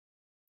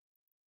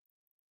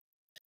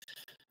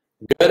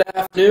Good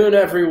afternoon,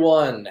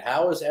 everyone.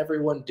 How is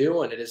everyone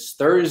doing? It is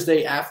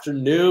Thursday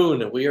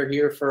afternoon. We are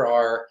here for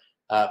our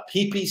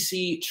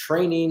PPC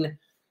training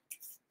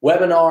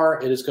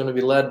webinar. It is going to be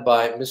led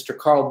by Mr.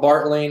 Carl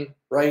Bartling,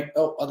 right?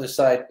 Oh, other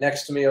side,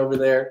 next to me over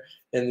there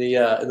in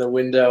the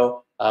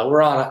window.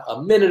 We're on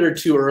a minute or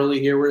two early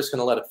here. We're just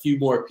going to let a few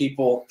more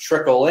people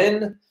trickle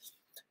in.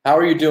 How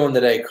are you doing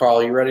today,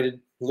 Carl? You ready to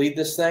lead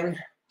this thing?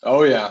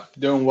 Oh yeah,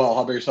 doing well.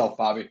 How about yourself,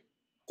 Bobby?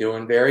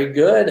 Doing very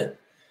good.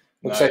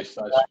 Looks like Nice,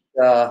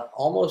 nice.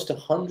 almost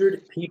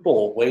 100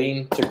 people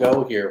waiting to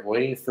go here,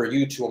 waiting for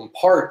you to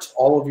impart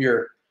all of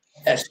your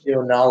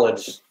SEO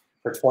knowledge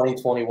for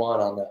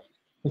 2021 on the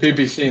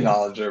PPC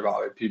knowledge there,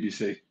 Bobby.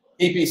 PPC.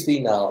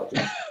 PPC knowledge.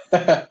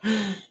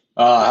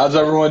 How's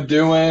everyone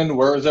doing?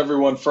 Where is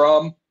everyone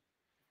from?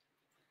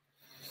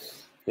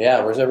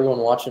 Yeah, where's everyone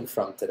watching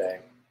from today?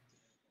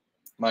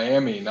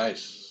 Miami,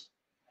 nice.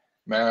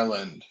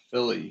 Maryland,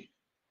 Philly,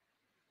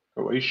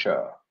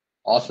 Croatia,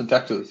 Austin,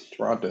 Texas,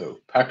 Toronto,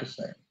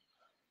 Pakistan.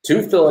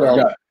 To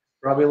Philadelphia.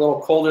 Probably a little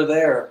colder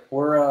there.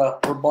 We're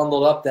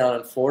bundled up down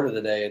in Florida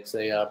today. It's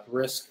a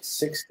brisk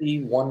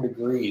 61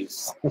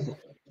 degrees.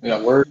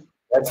 Yeah,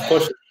 That's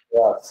pushing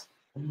for us.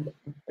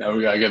 yeah,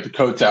 we gotta get the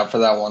coats out for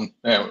that one.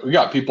 Man, we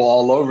got people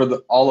all over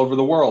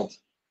the world.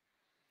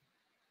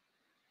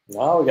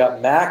 No, we got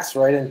Max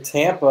right in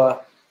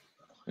Tampa.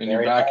 In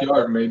your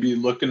backyard, maybe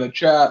look in the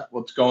chat.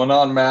 What's going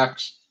on,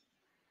 Max?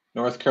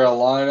 North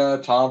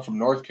Carolina, Tom from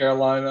North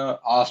Carolina,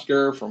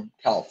 Oscar from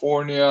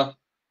California,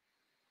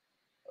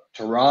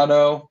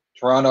 Toronto.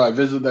 Toronto, I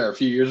visited there a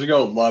few years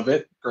ago. Love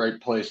it.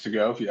 Great place to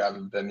go if you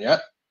haven't been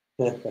yet.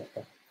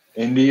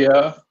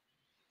 India.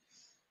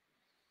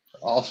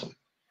 Awesome.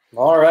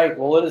 All right.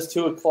 Well, it is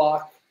 2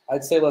 o'clock.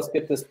 I'd say let's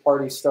get this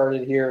party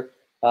started here.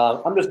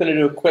 I'm just going to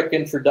do a quick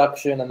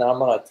introduction, and then I'm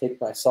going to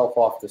take myself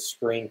off the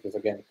screen because,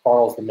 again,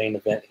 Carl's the main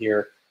event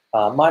here.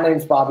 My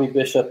name's Bobby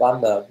Bishop.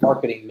 I'm the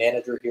marketing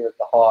manager here at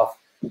the HOTH.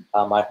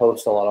 I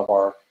host a lot of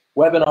our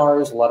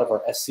webinars, a lot of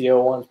our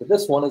SEO ones, but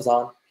this one is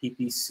on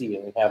PPC,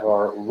 and we have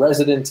our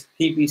resident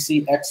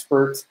PPC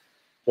expert,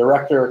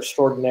 director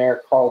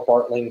extraordinaire, Carl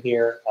Bartling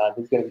here.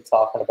 Who's going to be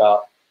talking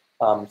about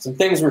some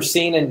things we're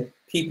seeing in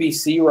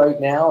PPC right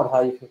now and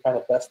how you can kind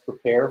of best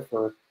prepare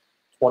for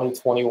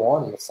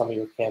 2021 with some of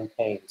your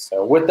campaigns.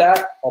 So with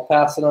that, I'll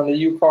pass it on to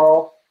you,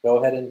 Carl. Go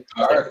ahead and.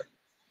 All right.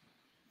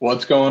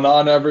 What's going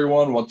on,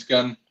 everyone? Once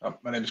again,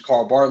 my name is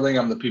Carl Bartling.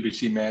 I'm the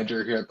PPC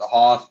manager here at the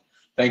HOTH.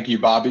 Thank you,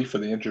 Bobby, for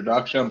the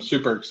introduction. I'm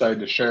super excited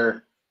to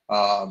share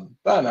about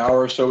an hour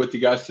or so with you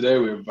guys today.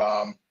 We have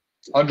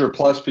 100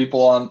 plus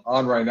people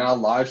on right now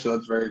live, so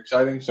that's very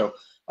exciting. So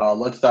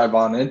let's dive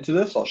on into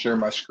this. I'll share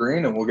my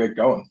screen and we'll get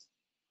going.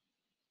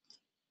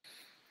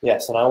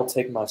 Yes, and I will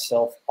take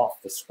myself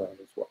off the screen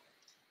as well.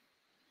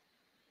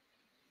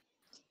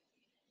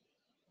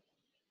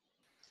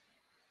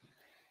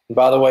 And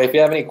by the way, if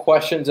you have any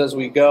questions as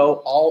we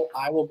go,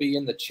 I will be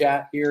in the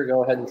chat here.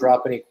 Go ahead and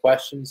drop any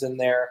questions in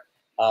there.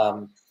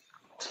 If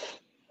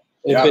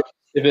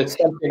it's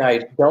something I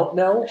don't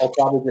know, I'll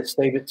probably just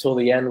save it till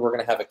the end. We're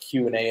going to have a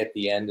Q&A at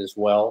the end as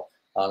well.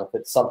 If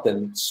it's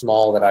something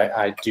small that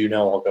I do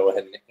know, I'll go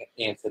ahead and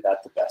answer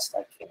that the best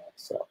I can.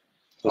 So,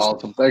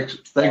 awesome.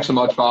 Thanks so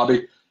much,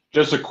 Bobby.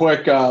 Just a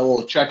quick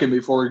little check-in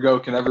before we go.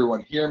 Can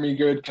everyone hear me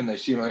good? Can they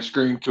see my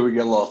screen? Can we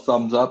get a little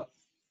thumbs up?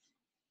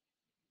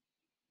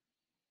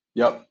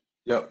 Yep.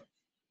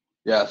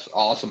 Yes,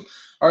 awesome.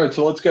 All right,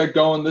 so let's get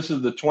going. This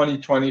is the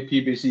 2020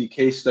 PPC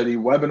case study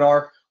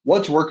webinar.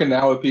 What's working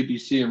now with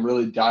PPC and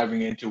really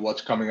diving into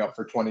what's coming up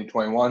for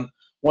 2021.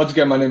 Once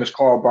again, my name is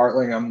Carl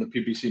Bartling. I'm the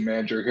PPC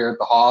manager here at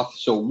the HOTH.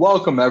 So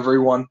welcome,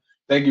 everyone.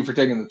 Thank you for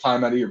taking the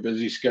time out of your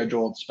busy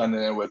schedule and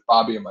spending it with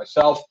Bobby and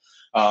myself,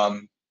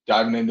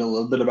 diving into a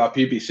little bit about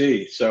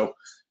PPC. So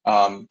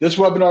this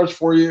webinar is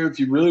for you if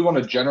you really want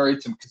to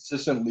generate some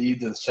consistent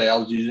leads and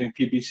sales using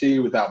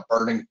PPC without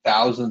burning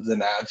thousands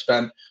in ad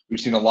spend. We've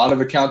seen a lot of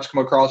accounts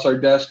come across our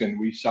desk, and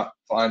we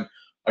find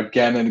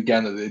again and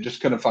again that they just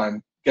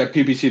couldn't get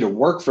PPC to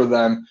work for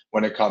them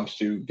when it comes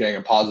to getting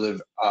a positive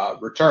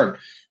return.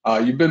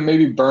 You've been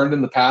maybe burned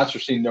in the past or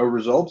seen no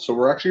results, so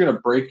we're actually going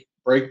to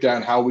break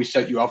down how we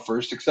set you up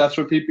for success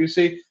with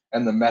PPC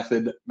and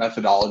the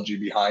methodology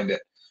behind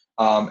it.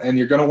 And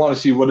you're going to want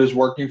to see what is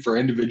working for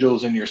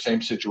individuals in your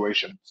same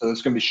situation. So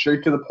it's going to be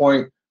straight to the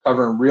point,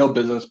 covering real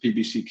business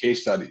PPC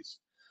case studies.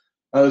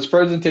 This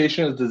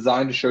presentation is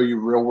designed to show you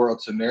real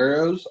world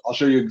scenarios. I'll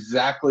show you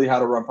exactly how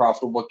to run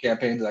profitable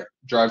campaigns that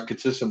drive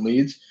consistent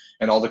leads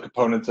and all the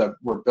components that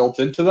were built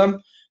into them.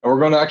 And we're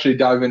going to actually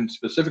dive in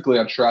specifically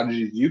on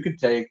strategies you can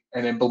take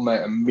and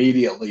implement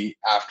immediately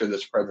after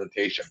this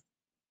presentation.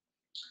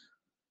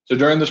 So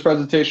during this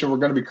presentation, we're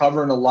going to be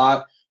covering a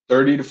lot,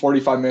 30 to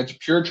 45 minutes of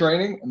pure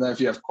training. And then if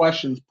you have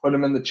questions, put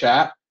them in the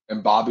chat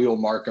and Bobby will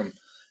mark them.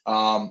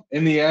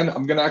 In the end,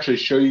 I'm going to actually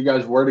show you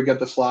guys where to get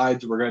the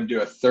slides. We're going to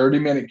do a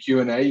 30-minute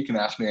Q&A. You can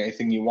ask me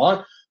anything you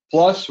want.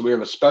 Plus, we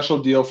have a special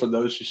deal for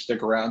those who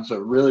stick around. So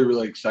really,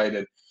 really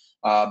excited.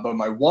 But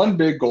my one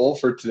big goal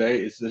for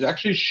today is to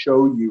actually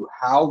show you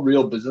how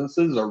real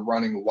businesses are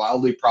running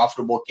wildly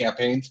profitable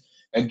campaigns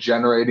and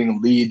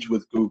generating leads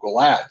with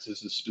Google Ads.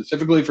 This is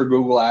specifically for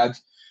Google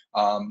Ads.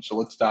 So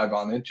let's dive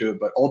on into it.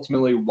 But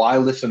ultimately, why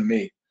listen to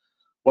me?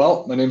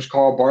 Well, my name is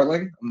Carl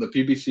Bartling. I'm the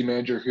PPC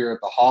manager here at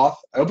the HOTH.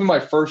 I opened my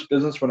first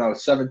business when I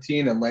was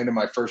 17 and landed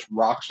my first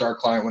rock star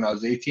client when I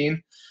was 18.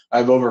 I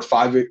have over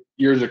 5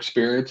 years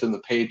experience in the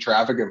paid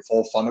traffic and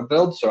full funnel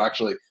build. So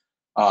actually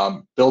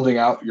building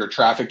out your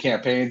traffic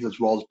campaigns as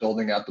well as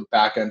building out the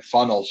back end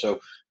funnel. So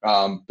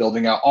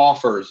building out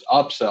offers,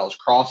 upsells,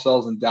 cross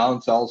sells, and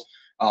downsells,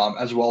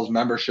 as well as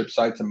membership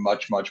sites and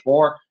much, much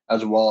more,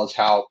 as well as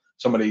how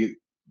somebody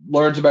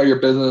learns about your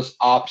business,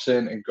 opts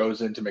in, and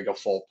goes in to make a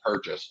full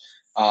purchase.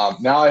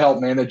 Now I help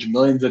manage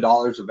millions of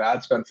dollars of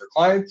ad spend for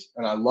clients,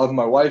 and I love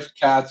my wife,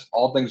 cats,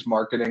 all things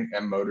marketing,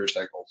 and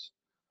motorcycles.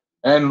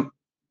 And,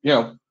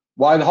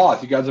 why the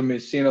HOTH? You guys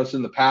have seen us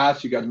in the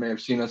past. You guys may have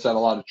seen us at a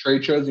lot of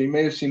trade shows. You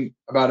may have seen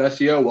about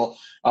SEO. Well,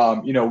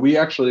 we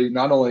actually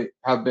not only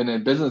have been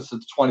in business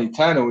since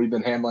 2010, and we've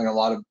been handling a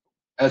lot of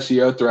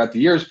SEO throughout the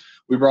years.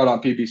 We brought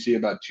on PPC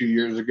about 2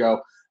 years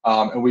ago,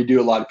 and we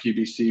do a lot of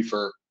PPC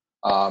for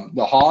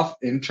the HOTH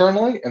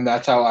internally, and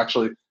that's how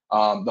actually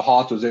the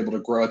HOTH was able to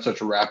grow at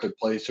such a rapid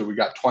pace. So we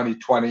got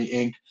 2020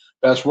 Inc.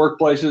 Best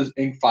Workplaces,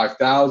 Inc.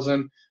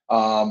 5000.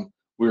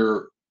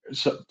 We're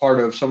part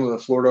of some of the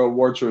Florida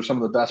awards for some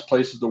of the best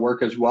places to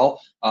work as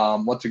well.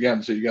 Once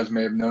again, so you guys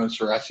may have known us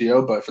for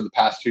SEO, but for the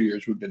past 2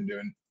 years, we've been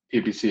doing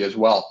PPC as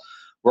well.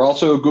 We're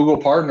also a Google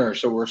partner,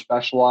 so we're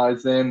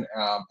specialized in,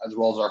 as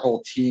well as our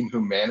whole team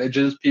who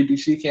manages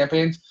PPC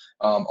campaigns,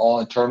 all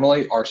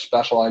internally, are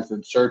specialized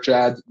in search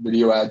ads,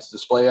 video ads,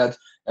 display ads,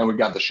 and we've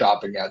got the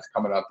shopping ads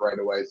coming up right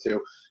away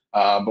too.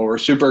 But we're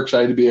super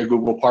excited to be a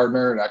Google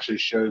partner. It actually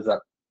shows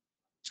that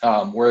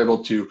we're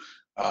able to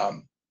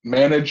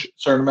manage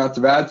certain amounts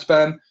of ad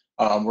spend.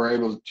 We're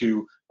able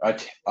to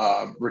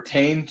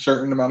retain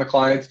certain amount of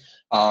clients,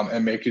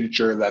 and making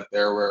sure that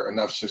there were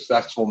enough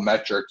successful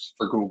metrics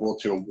for Google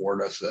to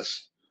award us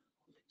this.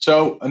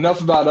 So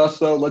enough about us,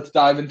 though. Let's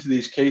dive into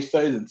these case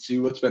studies and see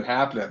what's been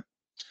happening.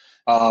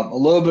 A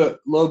little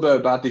bit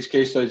about these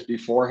case studies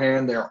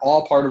beforehand. They're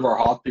all part of our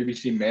HOTH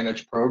PPC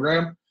Managed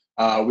program.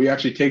 We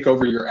actually take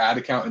over your ad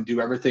account and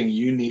do everything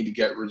you need to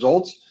get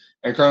results.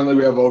 And currently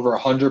we have over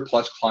 100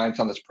 plus clients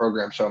on this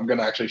program. So I'm going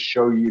to actually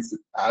show you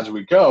as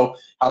we go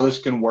how this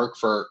can work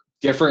for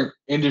different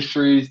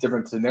industries,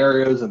 different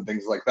scenarios, and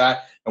things like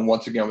that. And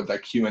once again, with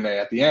that Q&A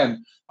at the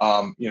end,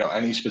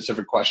 any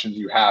specific questions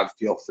you have,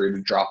 feel free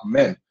to drop them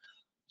in.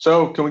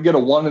 So can we get a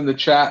 1 in the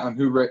chat on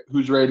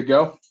who's ready to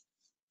go?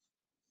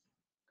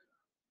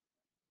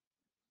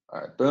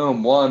 All right,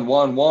 boom, 1,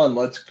 1, 1.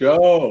 Let's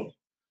go.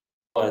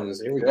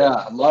 Here we go. go.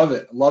 I love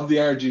it. Love the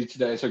energy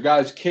today. So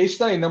guys, case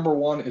study number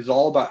 1 is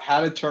all about how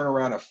to turn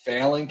around a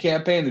failing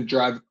campaign and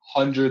drive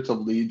hundreds of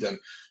leads in.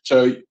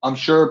 So I'm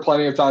sure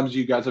plenty of times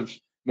you guys have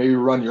maybe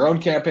run your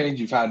own campaigns.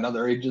 You've had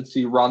another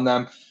agency run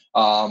them.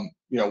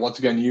 Once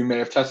again, you may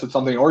have tested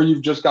something, or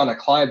you've just gotten a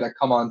client that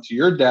come onto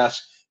your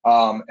desk,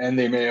 and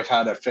they may have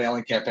had a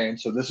failing campaign.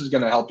 So this is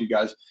going to help you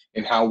guys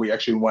in how we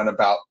actually went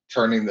about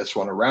turning this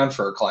one around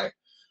for a client.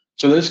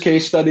 So this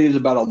case study is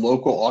about a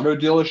local auto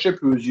dealership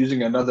who is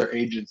using another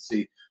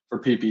agency for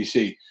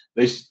PPC.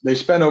 They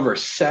spent over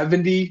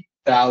 $70,000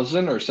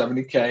 or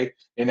 $70K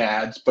in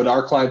ads, but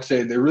our clients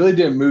say they really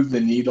didn't move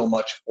the needle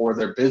much for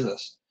their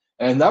business.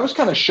 And that was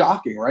kind of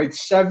shocking, right?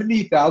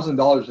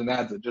 $70,000 in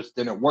ads that just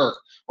didn't work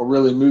or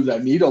really move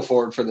that needle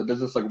forward for the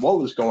business. Like, what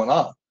was going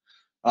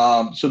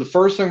on? So the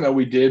first thing that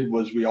we did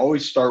was we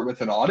always start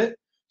with an audit.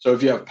 So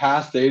if you have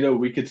past data,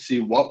 we could see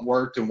what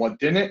worked and what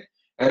didn't.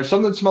 And if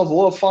something smells a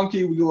little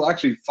funky, we will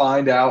actually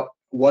find out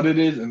what it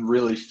is and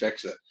really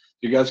fix it.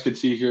 You guys could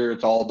see here,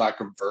 it's all about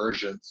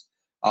conversions.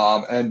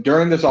 And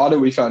during this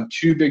audit, we found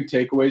 2 big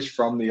takeaways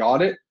from the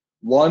audit.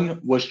 One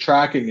was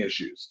tracking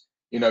issues.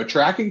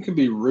 Tracking can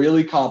be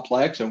really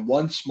complex, and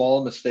one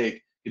small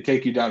mistake can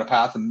take you down a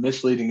path of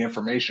misleading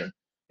information.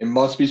 It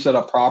must be set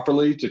up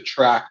properly to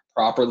track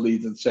proper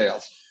leads and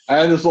sales. I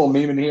had this little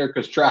meme in here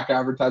because track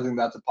advertising,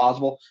 that's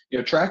impossible.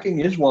 Tracking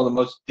is one of the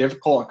most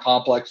difficult and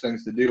complex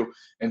things to do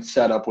and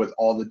set up with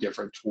all the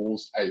different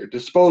tools at your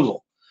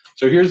disposal.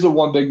 So here's the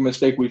one big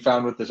mistake we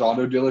found with this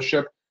auto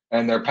dealership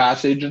and their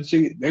past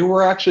agency. They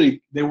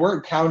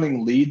weren't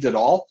counting leads at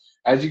all.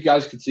 As you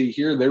guys can see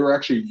here, they were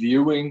actually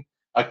viewing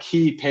a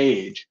key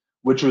page,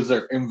 which was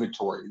their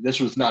inventory. This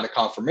was not a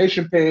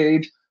confirmation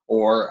page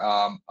or,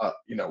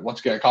 once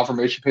again, a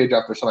confirmation page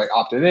after somebody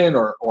opted in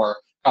or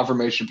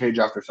confirmation page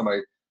after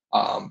somebody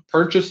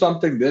purchased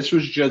something. This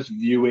was just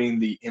viewing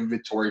the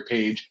inventory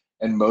page,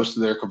 and most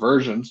of their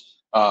conversions,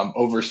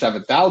 over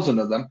 7,000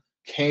 of them,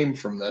 came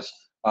from this.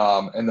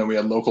 And then we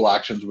had local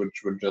actions,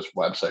 which were just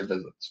website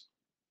visits.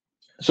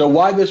 So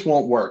why this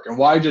won't work and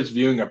why just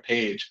viewing a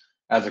page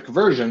as a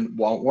conversion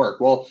won't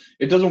work? Well,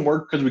 it doesn't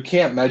work because we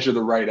can't measure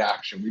the right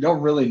action. We don't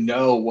really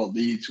know what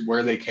leads,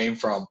 where they came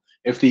from,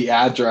 if the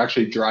ads are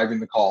actually driving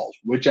the calls,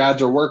 which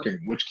ads are working,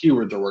 which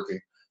keywords are working,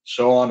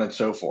 so on and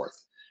so forth.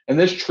 And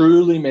this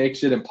truly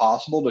makes it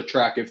impossible to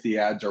track if the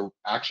ads are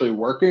actually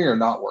working or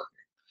not working.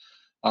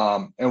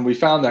 And we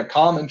found that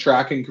common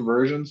tracking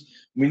conversions,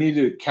 we need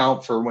to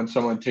account for when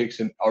someone takes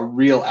a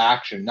real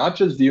action, not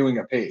just viewing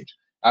a page.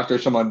 After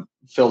someone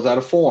fills out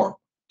a form,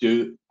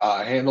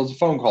 handles a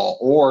phone call,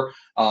 or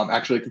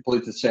actually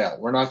completes a sale.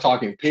 We're not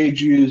talking page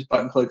views,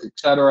 button clicks,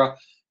 etc.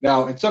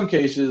 Now, in some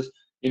cases,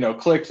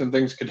 clicks and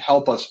things could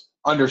help us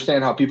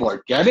understand how people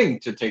are getting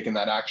to taking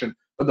that action,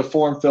 but the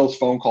form fills,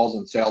 phone calls,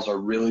 and sales are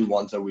really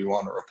ones that we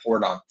want to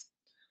report on.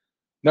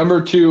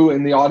 Number two,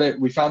 in the audit,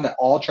 we found that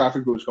all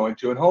traffic was going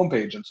to a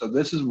homepage. And so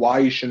this is why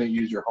you shouldn't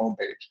use your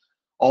homepage.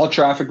 All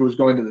traffic was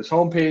going to this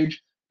homepage,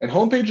 and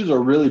homepages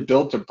are really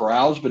built to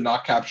browse but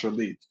not capture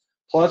leads.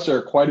 Plus, there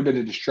are quite a bit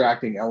of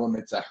distracting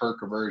elements that hurt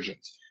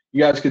conversions.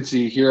 You guys could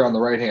see here on the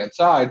right-hand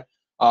side,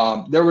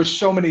 there were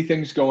so many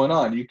things going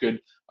on. You could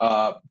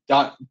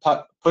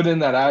put in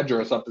that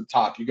address up the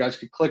top. You guys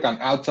could click on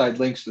outside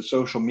links to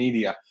social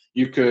media.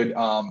 You could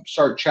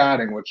start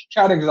chatting, which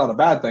chatting is not a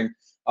bad thing.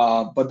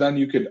 But then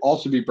you could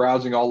also be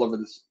browsing all over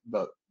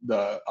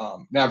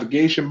the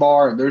navigation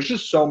bar, and there's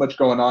just so much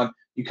going on.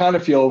 You kind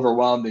of feel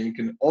overwhelmed, and you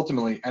can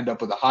ultimately end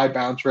up with a high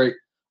bounce rate,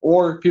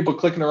 or people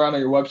clicking around on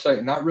your website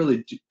and not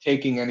really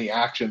taking any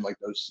action like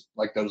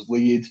those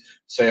leads,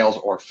 sales,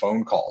 or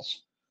phone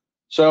calls.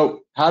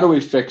 So how do we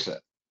fix it?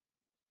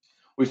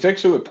 We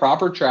fix it with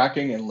proper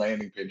tracking and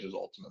landing pages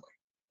ultimately.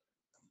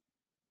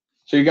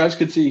 So you guys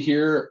could see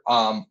here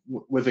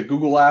with a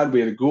Google ad, we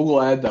had a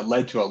Google ad that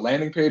led to a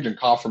landing page and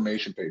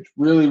confirmation page.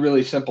 Really,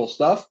 really simple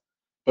stuff,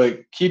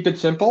 but keep it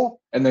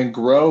simple and then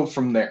grow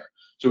from there.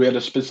 So we had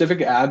a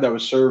specific ad that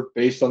was served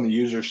based on the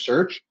user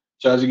search.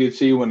 So as you can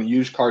see, when a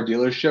used car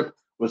dealership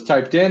was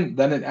typed in,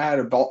 then an ad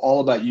all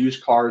about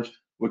used cars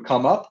would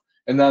come up.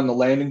 And then the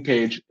landing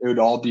page, it would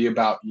all be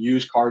about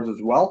used cars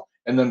as well.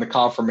 And then the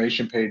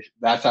confirmation page,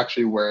 that's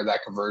actually where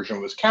that conversion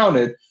was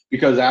counted,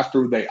 because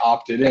after they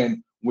opted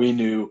in, we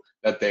knew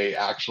that they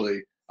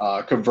actually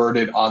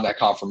converted on that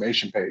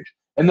confirmation page.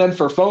 And then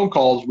for phone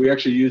calls, we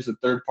actually use the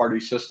third-party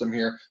system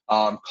here,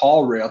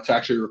 CallRail, to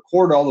actually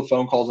record all the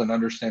phone calls and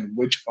understand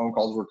which phone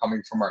calls were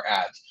coming from our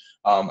ads.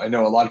 I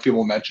know a lot of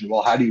people mentioned,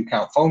 well, how do you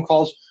count phone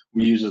calls?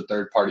 We use a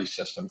third-party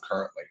system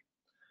currently.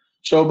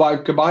 So by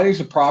combining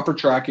some proper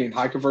tracking and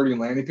high-converting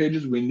landing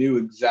pages, we knew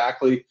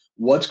exactly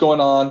what's going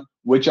on,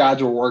 which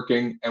ads were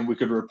working, and we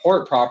could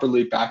report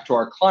properly back to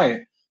our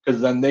client, because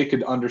then they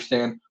could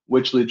understand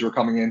which leads were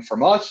coming in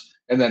from us,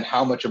 and then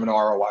how much of an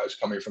ROI is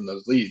coming from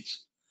those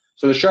leads.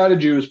 So the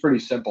strategy was pretty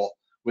simple.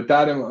 With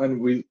that in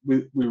mind, we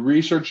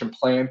researched and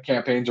planned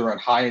campaigns around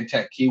high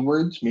intent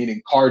keywords,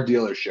 meaning car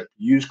dealership,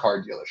 used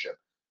car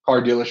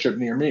dealership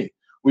near me.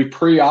 We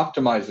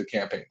pre-optimized the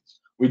campaigns.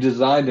 We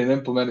designed and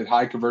implemented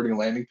high converting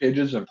landing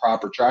pages and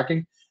proper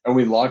tracking, and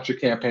we launched a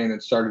campaign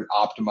and started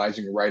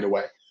optimizing right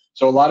away.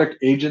 So a lot of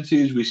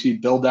agencies we see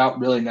build out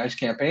really nice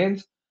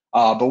campaigns,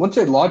 but once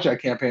they launch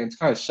that campaign, it's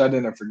kind of set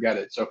in and forget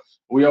it. So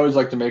we always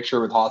like to make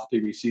sure with HOTH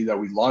PPC that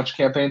we launch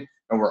campaign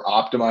and we're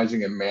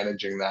optimizing and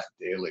managing that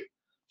daily.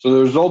 So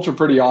the results are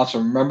pretty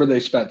awesome. Remember, they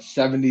spent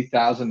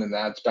 $70,000 in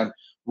ad spend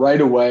right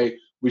away.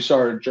 We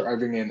started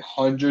driving in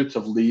hundreds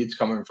of leads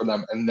coming for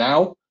them, and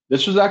now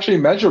this was actually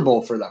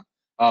measurable for them.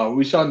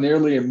 We saw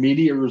nearly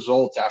immediate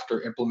results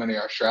after implementing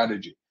our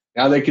strategy.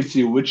 Now they could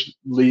see which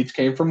leads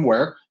came from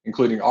where,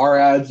 including our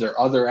ads, their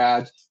other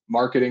ads,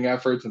 marketing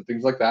efforts, and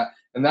things like that.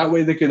 And that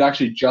way they could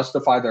actually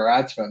justify their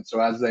ad spend. So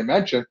as they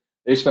mentioned,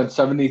 they spent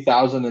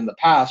 $70,000 in the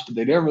past, but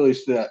they didn't really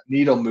see that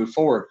needle move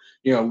forward.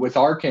 With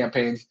our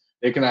campaigns,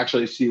 they can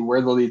actually see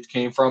where the leads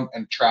came from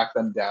and track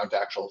them down to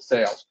actual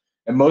sales.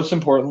 And most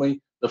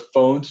importantly, the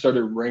phone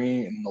started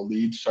ringing and the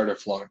leads started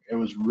flowing. It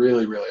was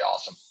really, really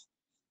awesome.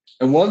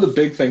 And one of the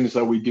big things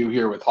that we do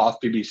here with HOTH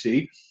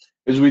PPC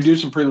is we do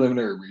some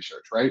preliminary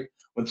research, right?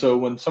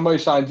 When somebody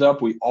signs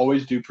up, we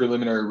always do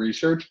preliminary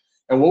research.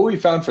 And what we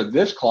found for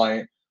this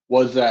client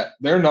was that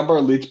their number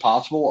of leads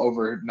possible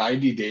over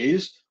 90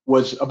 days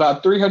was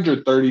about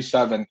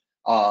 337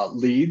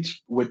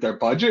 leads with their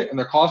budget, and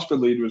their cost per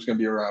lead was going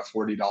to be around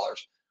 $40.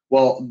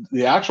 Well,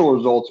 the actual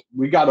results,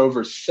 we got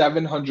over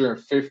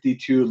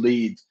 752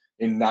 leads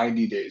in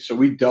 90 days. So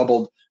we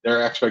doubled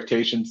their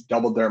expectations,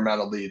 doubled their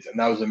amount of leads, and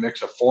that was a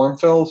mix of form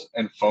fills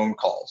and phone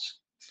calls.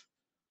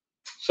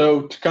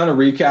 So to kind of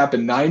recap,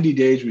 in 90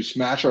 days, we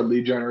smashed our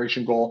lead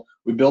generation goal.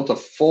 We built a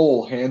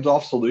full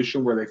hands-off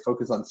solution where they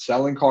focus on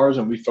selling cars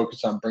and we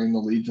focus on bringing the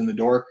leads in the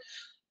door.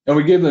 And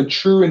we gave them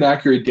true and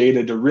accurate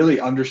data to really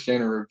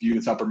understand and review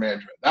its upper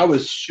management. That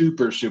was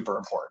super, super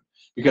important,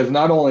 because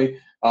not only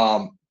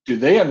do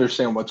they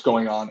understand what's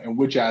going on and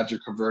which ads are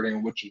converting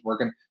and which is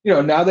working,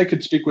 now they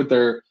could speak with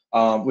their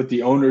with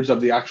the owners of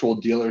the actual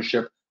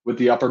dealership, with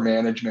the upper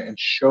management, and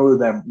show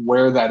them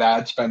where that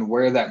ad spend,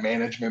 where that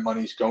management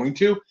money is going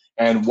to,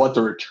 and what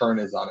the return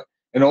is on it.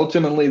 And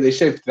ultimately, they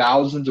save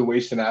thousands of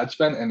wasted ad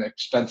spend and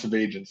expensive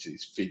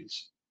agencies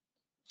fees.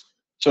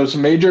 So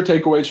some major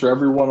takeaways for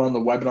everyone on the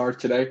webinar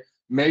today.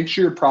 Make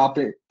sure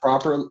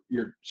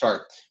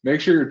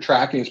make sure your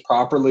tracking is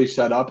properly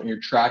set up and you're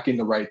tracking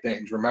the right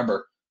things.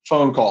 Remember,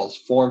 phone calls,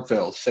 form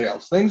fills,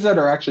 sales, things that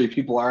are actually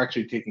people are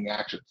actually taking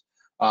actions.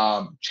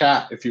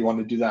 chat if you want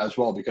to do that as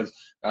well, because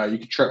you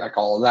can track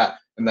all of that,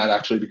 and that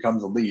actually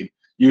becomes a lead.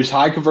 Use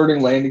high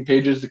converting landing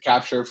pages to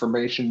capture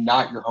information,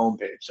 not your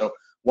homepage. So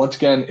once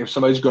again, if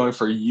somebody's going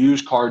for a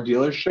used car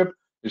dealership,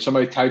 if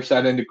somebody types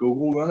that into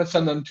Google, we want to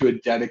send them to a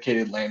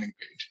dedicated landing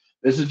page.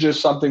 This is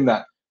just something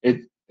that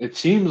it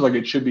seems like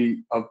it should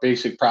be a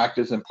basic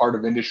practice and part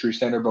of industry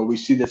standard, but we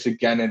see this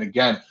again and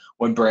again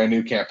when brand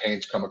new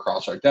campaigns come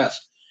across our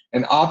desk.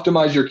 And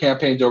optimize your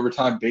campaigns over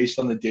time based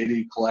on the data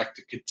you collect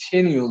to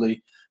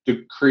continually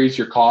decrease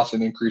your costs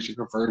and increase your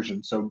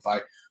conversion. So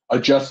by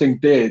adjusting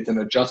bids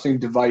and adjusting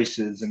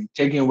devices and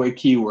taking away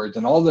keywords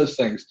and all those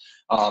things,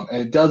 and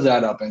it does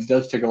add up and it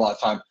does take a lot of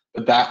time,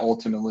 but that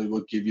ultimately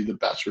will give you the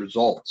best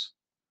results.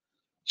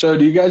 So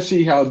do you guys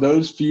see how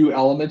those few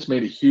elements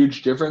made a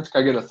huge difference?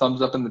 Can I get a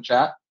thumbs up in the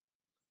chat?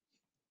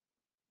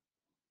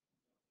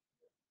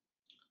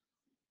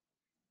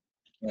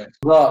 Nice.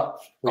 Look,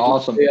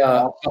 Awesome.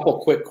 A couple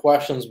quick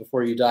questions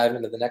before you dive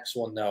into the next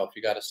one, though, if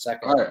you got a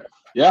second. All right.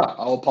 Yeah,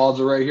 I'll pause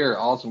it right here.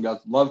 Awesome, guys.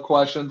 Love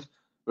questions.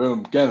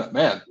 Boom. Get it,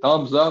 man.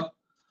 Thumbs up.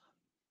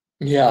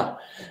 Yeah.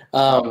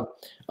 All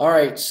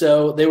right.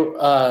 So they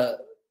were.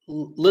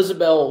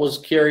 Lizabelle was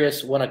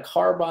curious, when a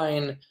car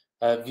buying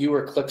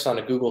viewer clicks on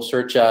a Google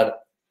search ad,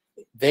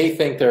 they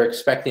think they're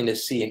expecting to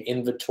see an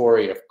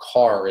inventory of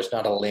cars,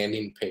 not a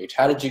landing page.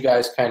 How did you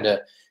guys kind of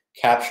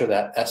capture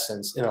that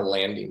essence in a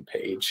landing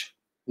page?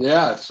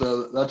 Yeah,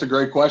 so that's a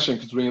great question,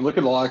 because when you look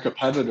at a lot of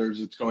competitors,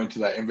 it's going to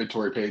that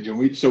inventory page, and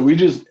we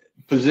just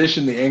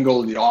position the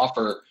angle of the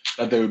offer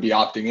that they would be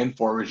opting in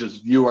for, which is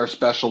view our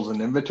specials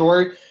and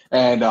inventory.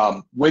 And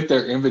with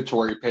their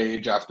inventory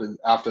page after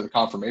the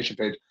confirmation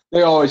page,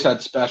 they always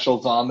had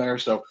specials on there.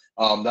 So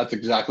that's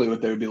exactly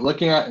what they would be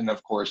looking at. And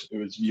of course, it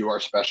was view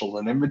our specials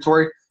and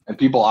inventory, and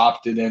people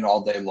opted in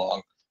all day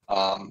long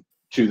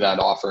to that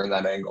offer and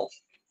that angle.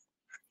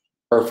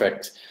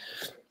 Perfect.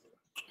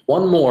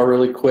 One more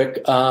really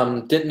quick.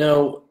 Didn't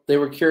know, they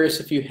were curious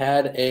if you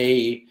had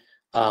a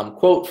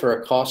quote for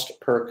a cost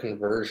per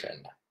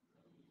conversion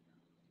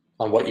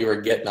on what you were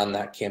getting on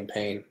that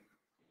campaign.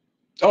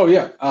 Oh,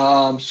 yeah.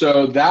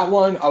 So that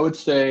one, I would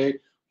say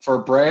for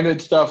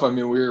branded stuff, I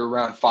mean, we were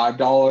around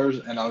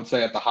 $5, and I would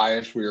say at the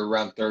highest, we were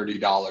around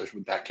 $30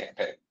 with that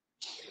campaign.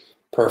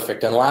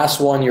 Perfect. And last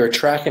one, you're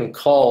tracking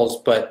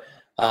calls, but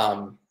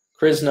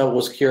Krishna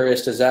was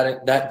curious,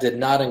 that did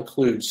not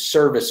include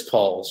service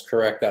calls,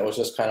 correct? That was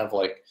just kind of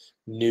like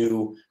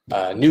new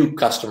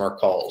customer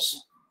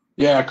calls.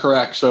 Yeah,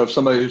 correct. So if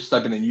somebody who's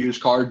typing in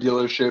used car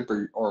dealership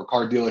or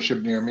car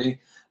dealership near me,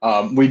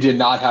 we did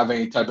not have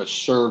any type of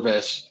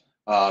service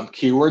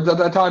keywords at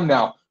that time.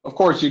 Now, of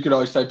course, you could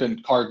always type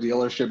in car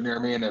dealership near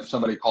me, and if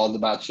somebody called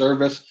about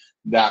service,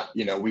 that,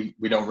 you know, we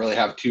don't really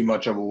have too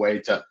much of a way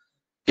to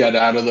get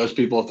out of those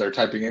people if they're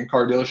typing in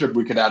car dealership.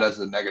 We could add as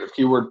a negative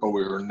keyword, but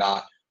we were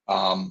not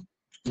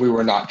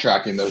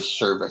tracking those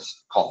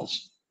service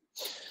calls.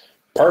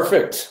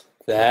 Perfect.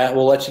 That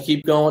will let you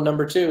keep going.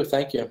 Number 2.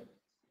 Thank you.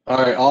 All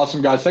right,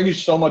 awesome, guys. Thank you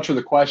so much for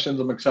the questions.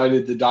 I'm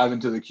excited to dive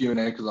into the Q&A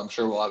because I'm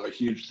sure we'll have a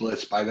huge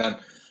list by then.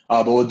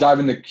 But we'll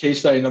dive into case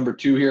study number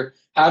 2 here: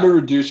 how to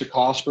reduce a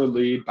cost per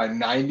lead by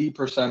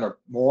 90% or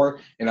more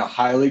in a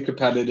highly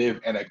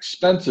competitive and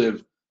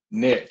expensive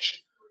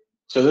niche.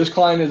 So this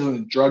client is in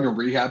the drug and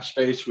rehab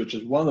space, which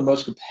is one of the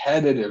most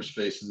competitive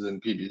spaces in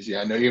PPC.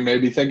 I know you may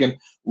be thinking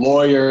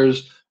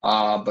lawyers,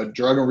 but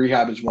drug and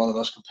rehab is one of the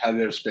most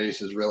competitive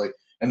spaces, really.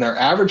 And their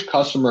average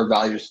customer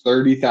value is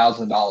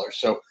 $30,000.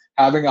 So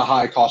having a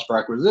high cost per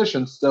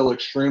acquisition is still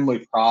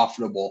extremely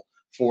profitable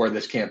for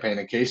this campaign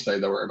and case study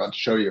that we're about to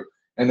show you.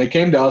 And they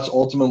came to us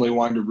ultimately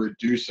wanting to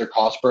reduce their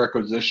cost per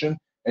acquisition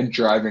and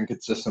driving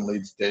consistent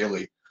leads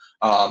daily.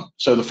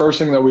 So the first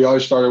thing that we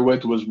always started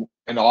with was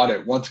an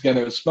audit. Once again,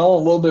 it was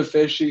smelling a little bit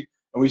fishy,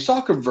 and we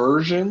saw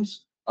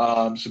conversions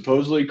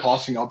supposedly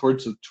costing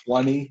upwards of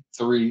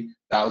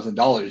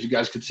 $23,000. You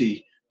guys could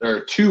see there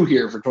are 2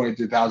 here for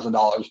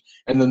 $23,000,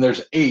 and then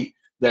there's 8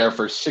 there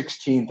for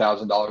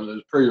 $16,000. It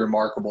was pretty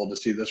remarkable to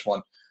see this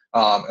one.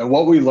 And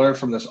what we learned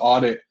from this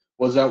audit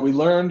was that we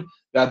learned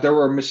that there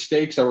were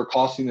mistakes that were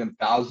costing them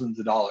thousands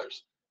of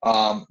dollars.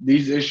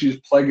 These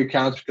issues plague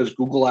accounts because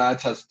Google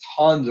Ads has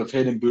tons of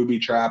hidden booby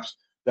traps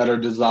that are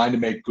designed to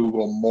make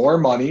Google more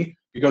money,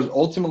 because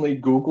ultimately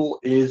Google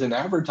is an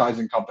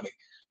advertising company.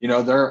 You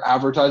know, they're an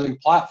advertising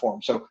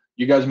platform. So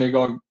you guys may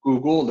go on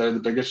Google, they're the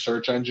biggest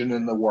search engine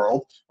in the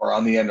world or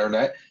on the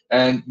internet,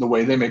 and the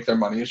way they make their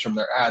money is from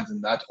their ads,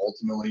 and that's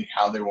ultimately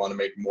how they want to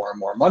make more and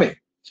more money.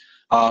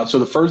 So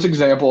the first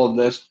example of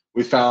this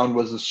we found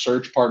was the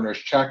search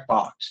partners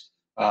checkbox.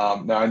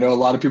 Now, I know a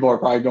lot of people are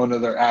probably going to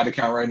their ad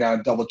account right now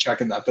and double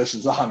checking that this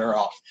is on or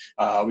off.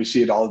 We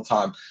see it all the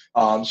time.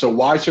 So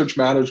why search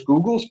matters?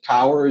 Google's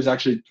power is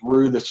actually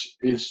through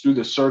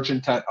the search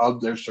intent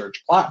of their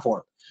search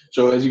platform.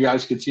 So as you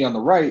guys can see on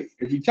the right,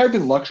 if you type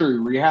in luxury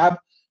rehab,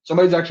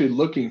 somebody's actually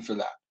looking for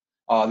that.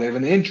 They have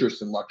an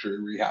interest in luxury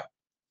rehab.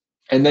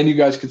 And then you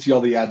guys can see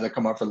all the ads that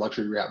come up for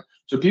luxury rehab.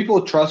 So people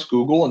trust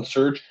Google and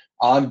search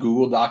on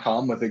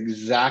google.com with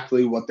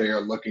exactly what they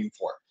are looking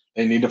for.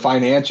 They need to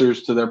find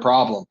answers to their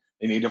problem.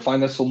 They need to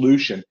find a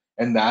solution.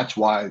 And that's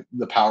why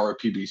the power of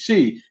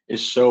PPC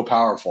is so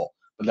powerful.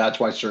 But that's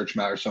why search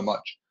matters so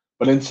much.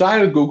 But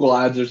inside of Google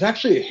Ads, there's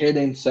actually a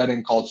hidden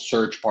setting called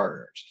search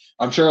partners.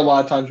 I'm sure a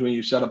lot of times when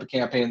you set up a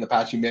campaign in the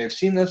past, you may have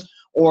seen this,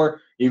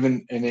 or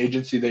even an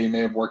agency that you may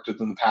have worked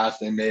with in the past,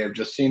 they may have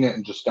just seen it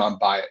and just gone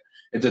by it.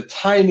 It's a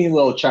tiny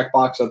little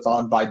checkbox that's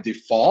on by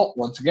default.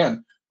 Once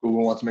again,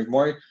 Google wants to make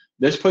more.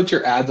 This puts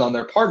your ads on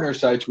their partner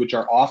sites, which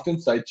are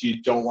often sites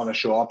you don't want to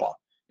show up on.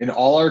 In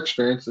all our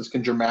experience, this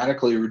can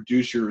dramatically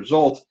reduce your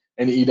results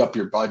and eat up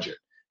your budget.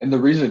 And the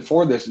reason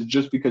for this is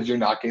just because you're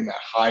not getting that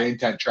high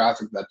intent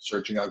traffic that's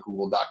searching on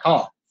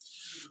google.com.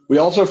 We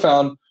also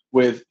found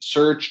with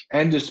search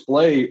and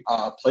display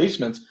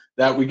placements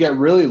that we get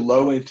really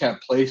low intent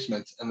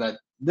placements, and that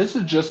this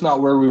is just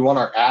not where we want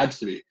our ads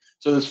to be.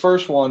 So this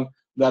first one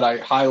that I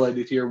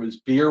highlighted here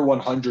was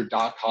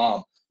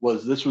beer100.com.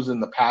 This was in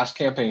the past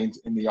campaigns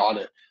in the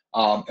audit.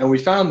 And we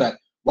found that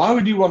why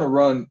would you want to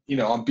run,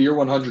 on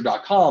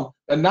beer100.com,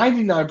 that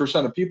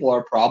 99% of people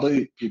are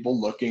probably people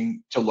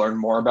looking to learn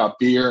more about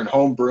beer and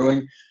home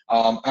brewing.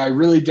 I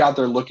really doubt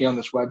they're looking on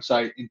this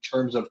website in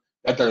terms of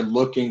that they're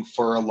looking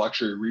for a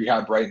luxury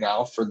rehab right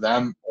now for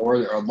them or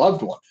their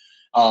loved one.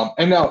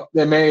 And now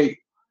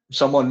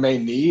someone may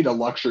need a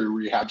luxury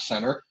rehab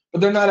center,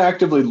 but they're not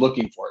actively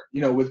looking for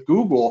it. With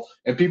Google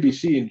and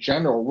PPC in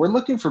general, we're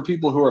looking for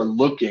people who are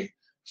looking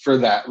for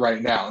that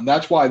right now. And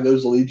that's why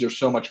those leads are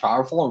so much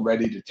powerful and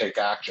ready to take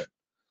action.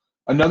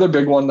 Another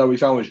big one that we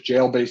found was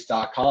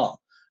jailbase.com.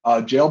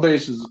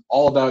 Jailbase is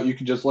all about, you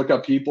can just look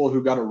up people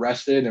who got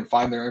arrested and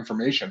find their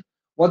information.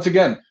 Once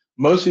again,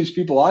 most of these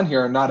people on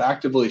here are not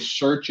actively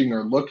searching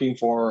or looking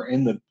for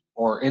in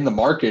the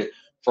market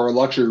for a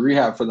luxury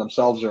rehab for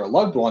themselves or a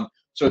loved one.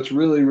 So it's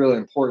really, really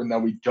important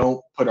that we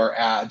don't put our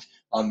ads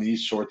on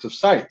these sorts of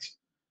sites.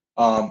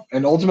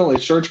 And ultimately,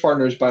 search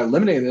partners, by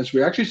eliminating this,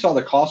 we actually saw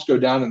the costs go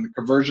down and the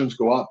conversions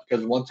go up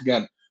because, once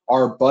again,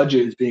 our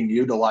budget is being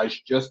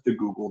utilized just to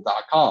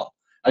google.com.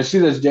 I see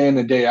this day in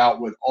and day out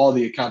with all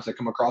the accounts that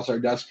come across our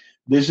desk.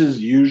 This is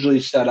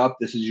usually set up.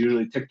 This is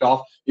usually ticked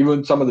off.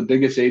 Even some of the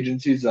biggest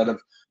agencies that have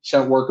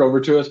sent work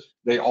over to us,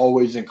 they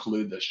always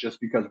include this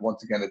just because,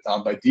 once again, it's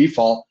on by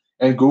default.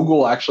 And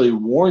Google actually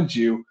warns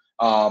you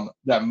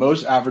that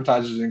most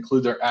advertisers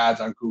include their ads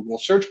on Google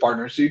search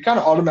partners. So you kind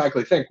of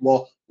automatically think,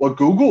 well,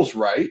 Google's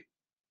right?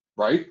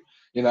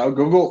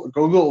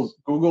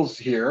 Google's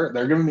here.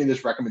 They're giving me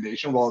this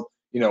recommendation. Well,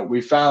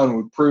 we've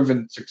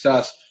proven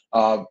success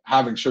of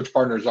having search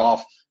partners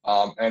off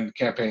and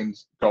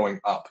campaigns going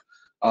up.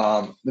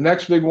 The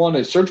next big one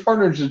is search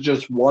partners is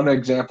just one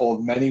example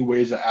of many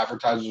ways that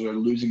advertisers are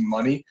losing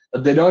money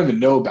that they don't even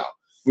know about.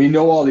 We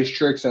know all these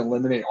tricks and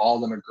eliminate all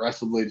of them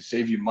aggressively to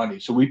save you money.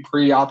 So we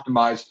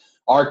pre-optimize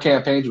our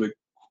campaigns with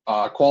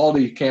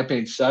quality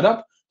campaign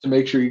setup to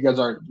make sure you guys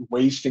aren't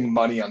wasting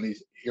money on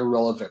these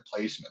irrelevant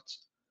placements.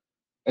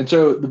 And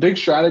so the big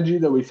strategy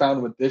that we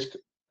found with this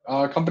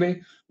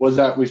company was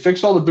that we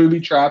fixed all the booby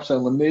traps and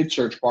eliminated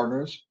search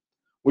partners.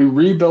 We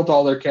rebuilt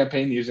all their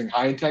campaign using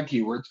high intent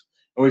keywords,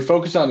 and we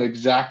focused on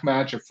exact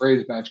match and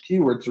phrase match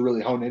keywords to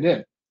really hone it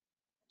in.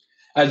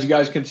 As you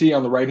guys can see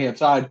on the right-hand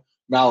side,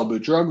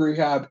 Malibu drug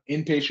rehab,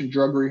 inpatient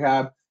drug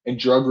rehab, and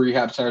drug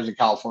rehab centers in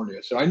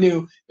California. So I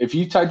knew if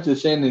you typed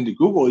this into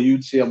Google,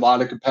 you'd see a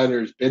lot of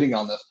competitors bidding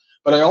on this.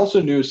 But I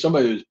also knew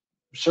somebody who was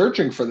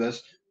searching for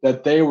this,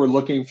 that they were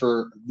looking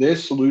for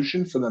this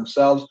solution for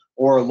themselves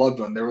or a loved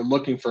one. They were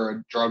looking for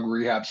a drug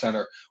rehab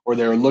center, or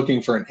they were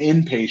looking for an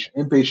inpatient.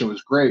 Inpatient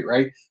was great,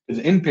 right?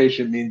 Because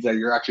inpatient means that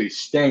you're actually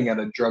staying at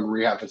a drug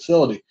rehab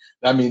facility.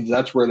 That means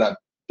that's where that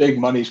big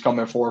money's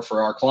coming for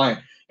our client.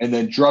 And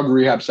then drug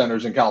rehab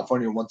centers in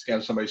California, once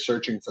again, somebody's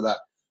searching for that.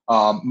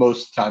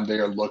 Most of the time they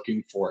are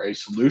looking for a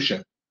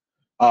solution.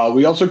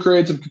 We also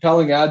created some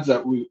compelling ads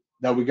that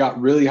we got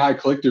really high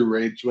click-through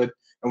rates with,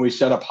 and we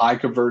set up high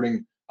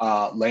converting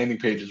landing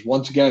pages.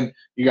 Once again,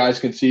 you guys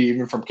can see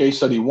even from case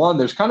study 1,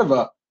 there's kind of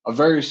a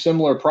very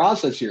similar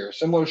process here, a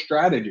similar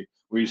strategy.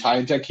 We use high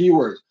intent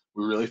keywords.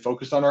 We really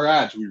focused on our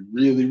ads. We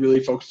really, really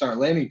focused on our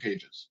landing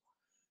pages.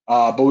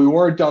 But we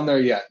weren't done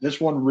there yet.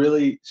 This one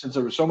really, since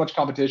there was so much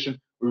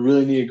competition, we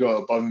really need to go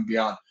above and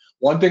beyond.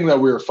 One thing that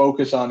we were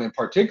focused on in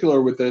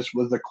particular with this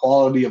was the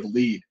quality of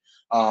lead.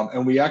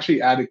 And we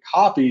actually added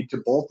copy to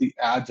both the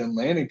ads and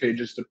landing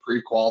pages to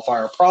pre-qualify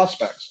our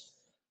prospects.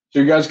 So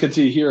you guys can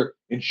see here,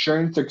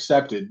 insurance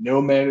accepted,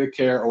 no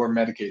Medicare or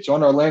Medicaid. So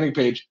on our landing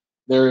page,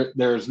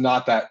 there's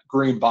not that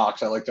green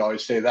box. I like to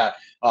always say that.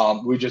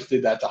 We just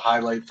did that to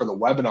highlight for the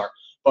webinar.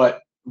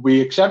 But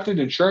we accepted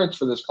insurance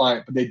for this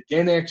client, but they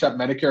didn't accept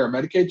Medicare or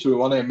Medicaid. So we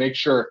wanted to make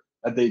sure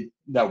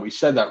that we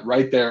said that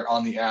right there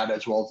on the ad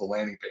as well as the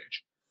landing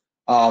page.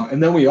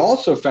 And then we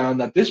also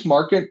found that this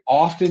market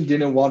often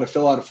didn't want to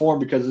fill out a form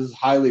because this is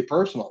highly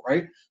personal,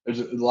 right? There's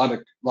a lot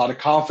of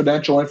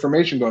confidential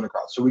information going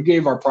across. So we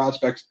gave our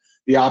prospects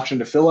the option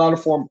to fill out a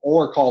form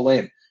or call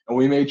in. And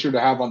we made sure to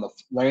have on the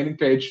landing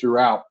page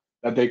throughout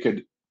that they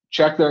could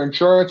check their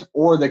insurance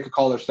or they could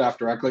call their staff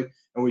directly.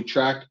 And we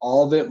tracked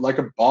all of it like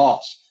a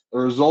boss. The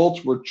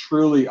results were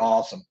truly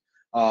awesome.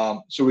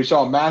 So we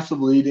saw a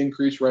massive lead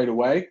increase right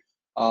away.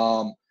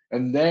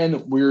 And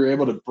then we were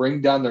able to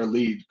bring down their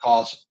lead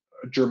costs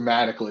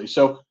dramatically.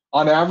 So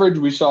on average,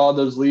 we saw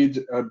those leads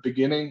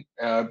beginning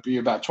be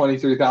about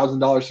 $23,000,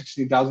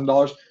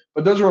 $16,000,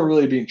 but those weren't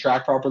really being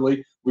tracked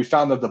properly. We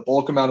found that the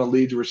bulk amount of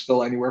leads were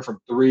still anywhere from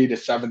 $3,000 to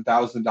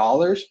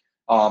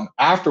 $7,000.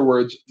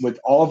 Afterwards, with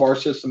all of our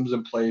systems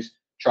in place,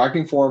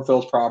 tracking form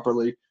fills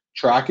properly,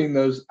 tracking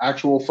those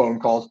actual phone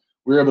calls,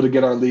 we were able to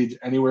get our leads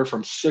anywhere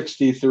from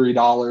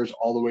 $63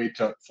 all the way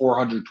to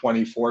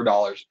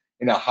 $424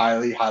 in a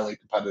highly, highly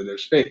competitive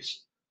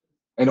space.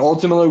 And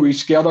ultimately, we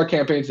scaled our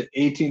campaigns to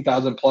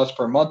 18,000 plus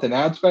per month in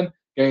ad spend,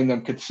 getting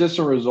them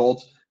consistent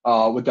results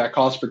with that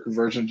cost per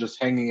conversion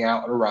just hanging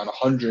out at around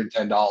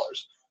 $110.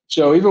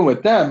 So even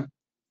with them,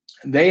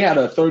 they had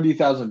a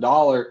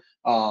 $30,000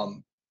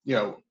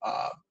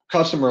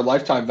 customer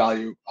lifetime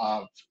value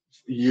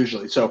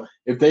usually. So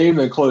if they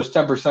even close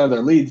 10% of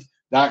their leads,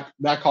 that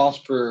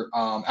cost per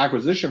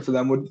acquisition for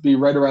them would be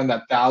right around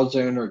that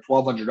 $1,000 or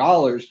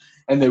 $1,200,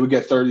 and they would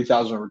get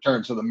 30,000 in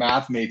return. So the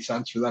math made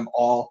sense for them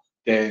all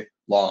day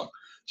long.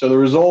 So the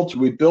results,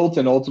 we built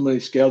and ultimately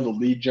scaled the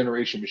lead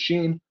generation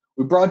machine.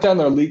 We brought down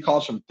their lead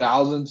costs from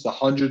thousands to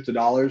hundreds of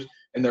dollars,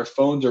 and their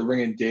phones are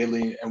ringing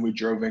daily, and we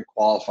drove in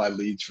qualified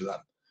leads for them.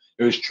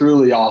 It was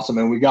truly awesome.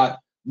 And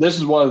this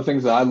is one of the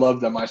things that I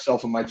love that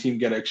myself and my team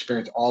get to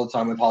experience all the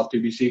time with HOTH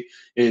PPC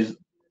is,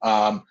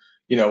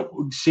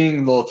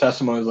 seeing little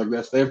testimonies like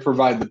this. They've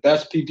provided the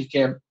best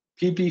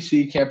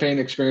PPC campaign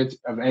experience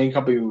of any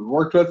company we've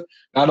worked with,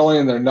 not only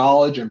in their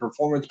knowledge and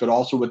performance, but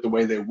also with the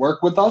way they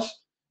work with us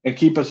and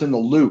keep us in the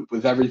loop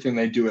with everything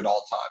they do at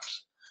all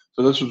times.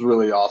 So this was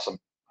really awesome.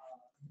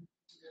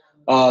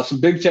 Some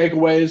big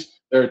takeaways.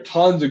 There are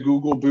tons of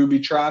Google booby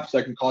traps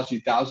that can cost you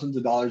thousands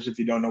of dollars if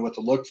you don't know what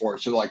to look for.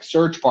 So like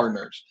search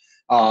partners.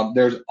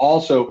 There's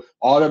also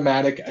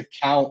automatic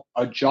account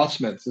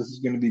adjustments. This is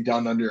going to be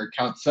done under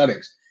account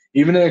settings.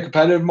 Even in a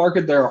competitive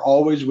market, there are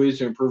always ways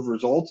to improve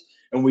results.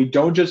 And we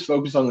don't just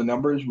focus on the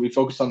numbers, we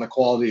focus on the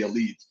quality of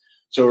leads.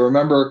 So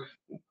remember,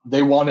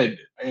 they wanted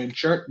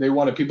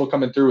people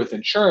coming through with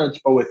insurance,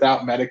 but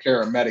without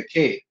Medicare or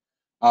Medicaid.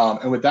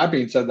 And with that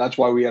being said, that's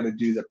why we had to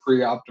do the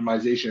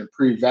pre-optimization and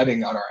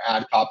pre-vetting on our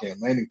ad copy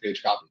and landing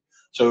page copy.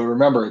 So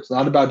remember, it's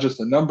not about just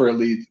the number of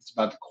leads, it's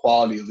about the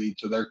quality of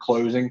leads. So they're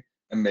closing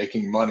and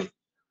making money.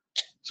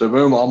 So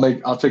boom,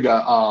 I'll take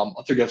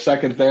a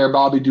second there.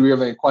 Bobby, do we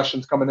have any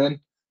questions coming in?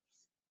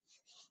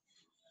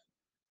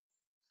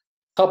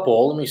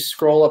 Couple. Let me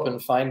scroll up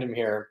and find them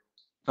here.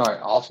 All right,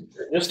 awesome.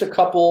 Just a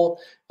couple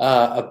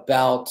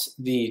about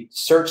the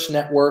search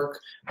network.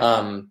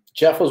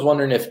 Jeff was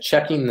wondering if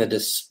checking the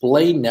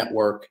display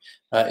network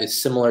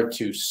is similar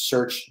to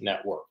search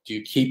network. Do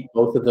you keep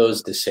both of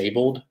those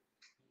disabled?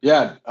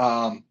 Yeah,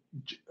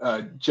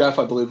 Jeff,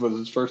 I believe was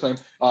his first name.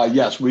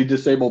 Yes, we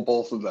disable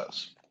both of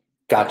those.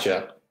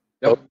 Gotcha.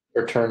 Yep. Both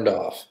are turned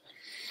off.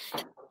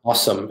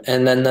 Awesome.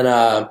 And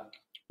then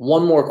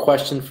one more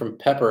question from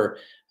Pepper.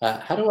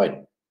 How do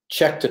I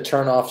check to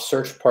turn off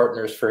search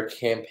partners for a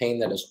campaign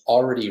that is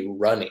already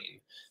running?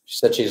 She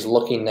said she's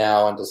looking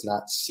now and does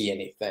not see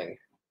anything.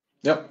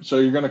 Yep. So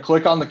you're going to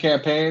click on the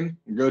campaign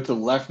and go to the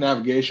left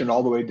navigation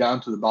all the way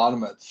down to the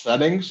bottom at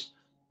settings.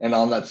 And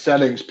on that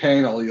settings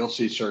panel, you'll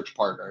see search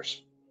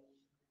partners.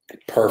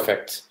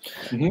 Perfect.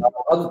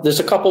 Mm-hmm. There's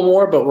a couple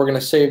more, but we're going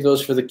to save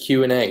those for the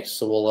Q&A.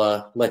 So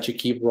we'll let you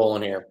keep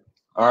rolling here.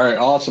 All right,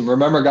 awesome.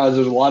 Remember, guys,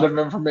 there's a lot of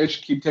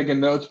information. Keep taking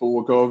notes, but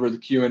we'll go over the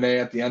Q&A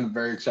at the end. I'm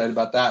very excited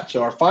about that.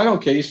 So our final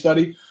case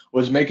study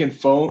was making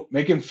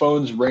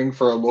phones ring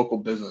for a local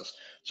business.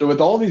 So with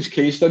all these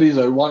case studies,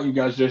 I want you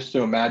guys just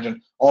to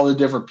imagine all the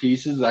different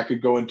pieces that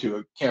could go into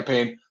a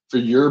campaign for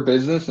your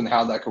business and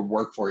how that could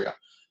work for you.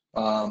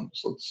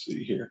 So let's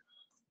see here.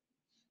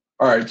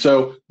 All right,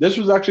 so this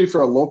was actually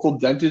for a local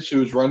dentist who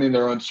was running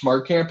their own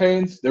smart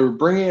campaigns. They were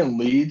bringing in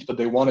leads, but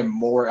they wanted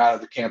more out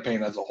of the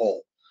campaign as a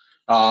whole.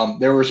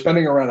 They were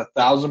spending around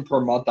 $1,000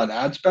 per month on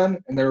ad spend,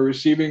 and they were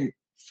receiving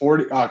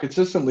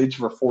consistent leads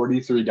for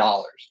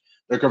 $43.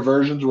 Their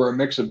conversions were a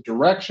mix of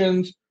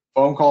directions,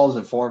 phone calls,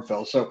 and form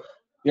fills. So,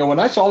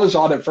 when I saw this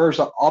audit first,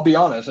 I'll be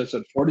honest, I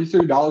said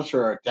 $43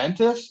 for a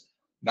dentist,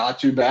 not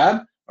too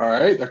bad. All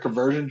right, the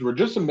conversions were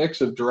just a mix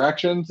of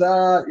directions.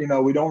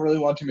 We don't really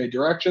want too many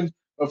directions,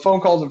 but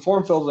phone calls and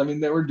form fills,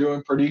 they were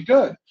doing pretty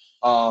good.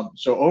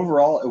 So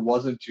overall, it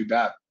wasn't too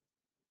bad.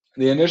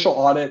 The initial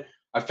audit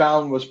I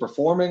found was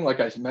performing, like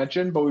I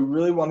mentioned, but we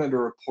really wanted to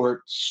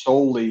report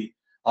solely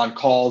on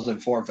calls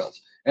and form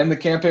fills. And the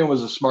campaign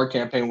was a smart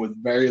campaign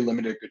with very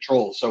limited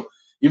controls. So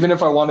even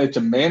if I wanted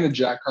to manage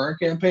that current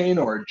campaign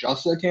or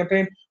adjust that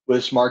campaign with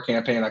a smart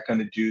campaign, I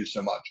couldn't do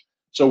so much.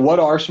 So what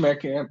are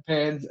smart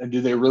campaigns, and do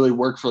they really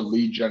work for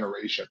lead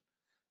generation?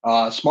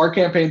 Smart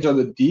campaigns are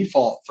the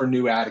default for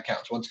new ad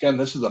accounts. Once again,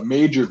 this is a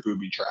major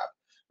booby trap.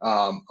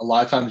 A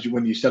lot of times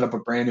when you set up a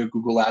brand new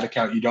Google ad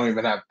account, you don't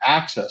even have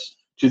access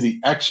to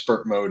the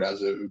expert mode,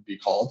 as it would be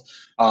called.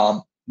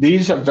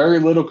 These have very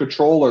little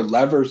control or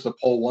levers to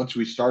pull once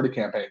we start a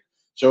campaign.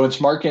 So in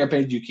smart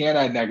campaigns, you can't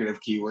add negative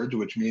keywords,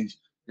 which means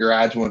your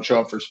ads won't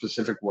show up for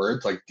specific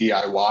words like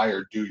DIY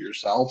or do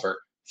yourself or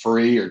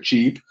free or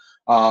cheap.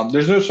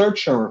 There's no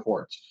search term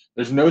reports.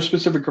 There's no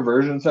specific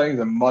conversion settings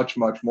and much,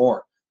 much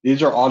more.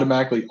 These are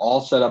automatically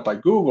all set up by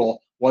Google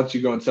once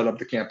you go and set up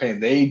the campaign.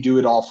 They do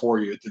it all for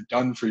you. It's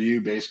done for you,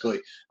 basically.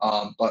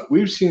 But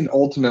we've seen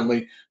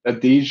ultimately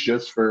that these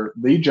just for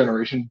lead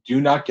generation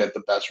do not get the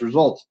best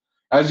results.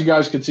 As you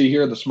guys can see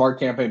here, the Smart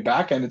Campaign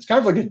backend, it's kind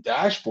of like a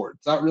dashboard.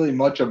 It's not really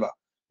much of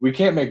we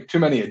can't make too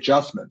many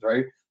adjustments,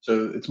 right?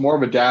 So it's more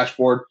of a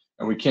dashboard,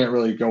 and we can't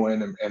really go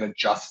in and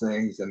adjust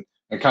things and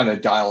kind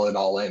of dial it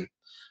all in.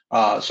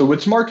 So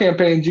with Smart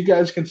Campaigns, you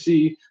guys can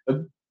see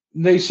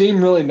they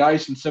seem really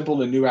nice and simple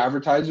to new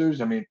advertisers.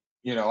 I mean,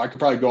 I could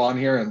probably go on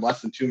here in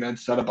less than 2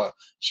 minutes, set up a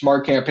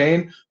Smart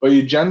Campaign, but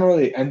you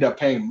generally end up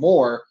paying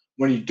more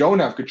when you don't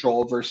have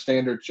control versus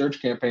standard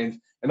search campaigns.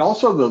 And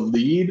also the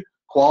lead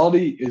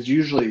quality is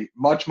usually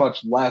much,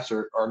 much less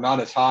or not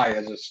as high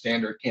as a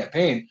standard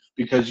campaign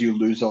because you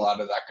lose a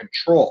lot of that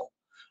control.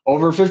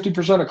 Over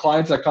 50% of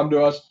clients that come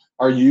to us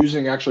are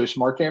using actually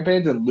Smart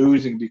Campaigns and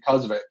losing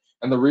because of it.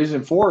 And the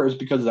reason for it is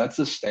because that's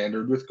the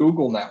standard with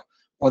Google now.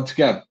 Once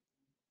again,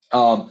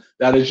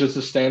 that is just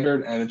a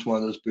standard, and it's one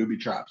of those booby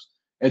traps.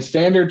 And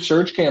standard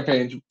search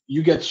campaigns,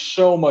 you get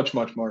so much,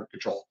 much more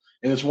control.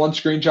 In this one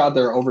screenshot,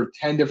 there are over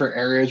 10 different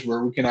areas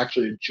where we can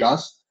actually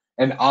adjust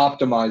and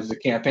optimize the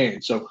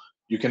campaign. So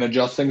you can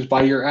adjust things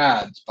by your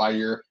ads, by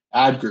your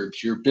ad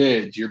groups, your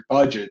bids, your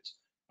budgets,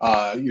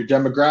 your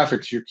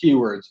demographics, your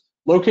keywords,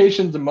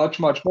 locations, and much,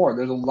 much more.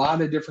 There's a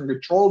lot of different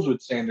controls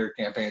with standard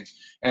campaigns,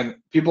 and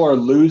people are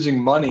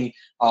losing money,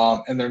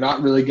 and they're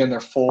not really getting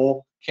their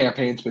full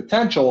campaign's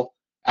potential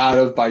out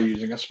of by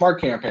using a Smart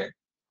Campaign.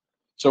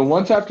 So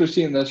once after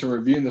seeing this and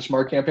reviewing the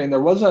Smart Campaign,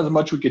 there wasn't as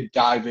much we could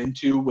dive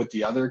into with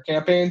the other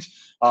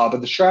campaigns, but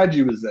the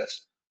strategy was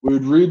this. We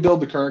would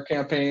rebuild the current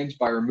campaigns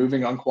by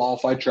removing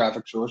unqualified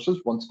traffic sources,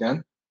 once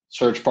again,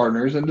 search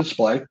partners and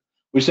display.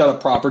 We set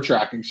up proper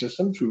tracking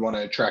systems. We want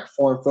to attract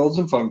form fills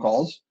and phone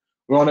calls.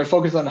 We want to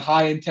focus on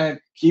high intent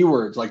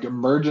keywords like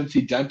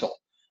emergency dental.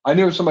 I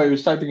knew if somebody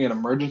was typing in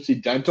emergency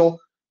dental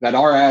that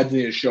our ads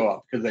needed to show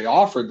up because they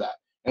offered that.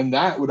 And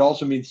that would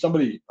also mean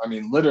somebody,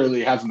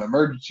 literally has an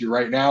emergency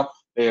right now.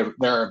 They're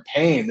in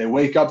pain. They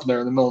wake up,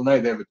 they're in the middle of the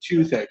night, they have a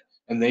toothache,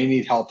 and they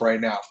need help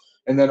right now.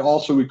 And then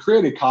also we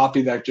created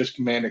copy that just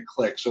commanded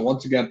click. So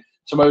once again,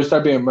 somebody was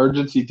typing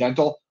emergency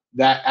dental,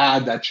 that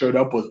ad that showed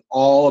up was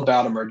all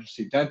about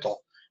emergency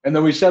dental. And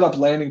then we set up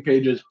landing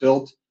pages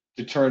built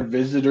to turn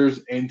visitors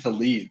into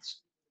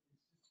leads.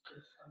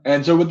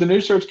 And so with the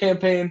new search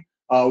campaign,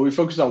 we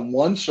focus on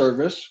one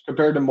service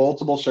compared to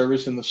multiple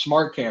services in the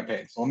Smart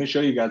Campaign. So let me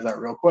show you guys that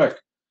real quick.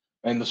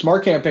 And the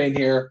Smart Campaign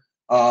here,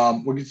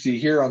 we can see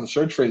here on the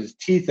search phrase,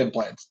 teeth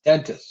implants,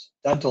 dentists,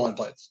 dental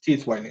implants,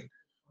 teeth whitening,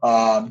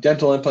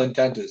 dental implant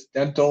dentist,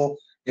 dental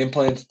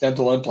implants,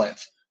 dental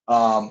implants,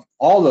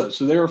 all those.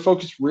 So they were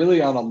focused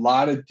really on a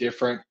lot of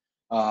different,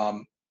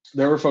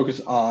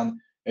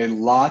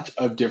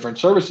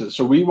 services.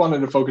 So we wanted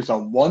to focus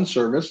on one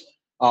service,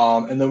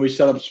 and then we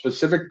set up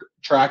specific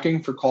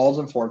tracking for calls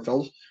and form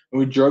fills, and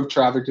we drove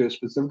traffic to a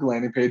specific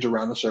landing page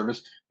around the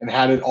service and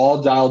had it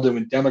all dialed in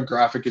with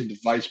demographic and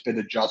device bid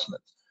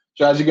adjustments.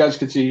 So as you guys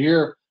can see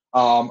here,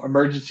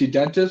 emergency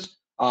dentist,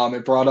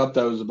 it brought up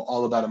that it was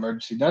all about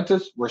emergency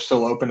dentists. We're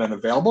still open and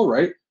available,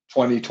 right?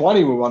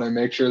 2020, we want to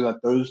make sure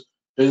that those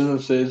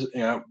businesses,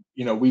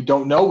 we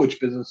don't know which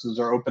businesses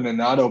are open and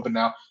not open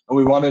now, and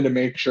we wanted to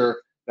make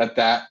sure that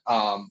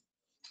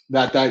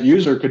that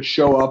user could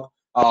show up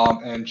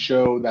and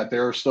show that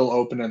they're still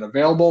open and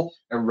available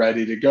and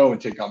ready to go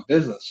and take on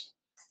business.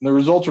 And the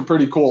results were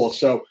pretty cool.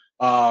 So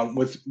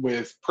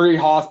with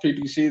pre-HOTH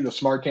PPC, the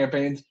Smart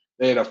Campaigns,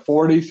 they had a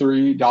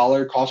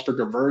 $43 cost per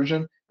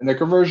conversion, and the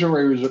conversion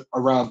rate was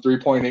around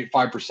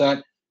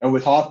 3.85%. And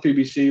with HOTH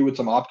PPC, with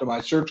some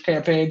optimized search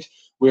campaigns,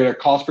 we had a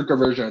cost per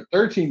conversion of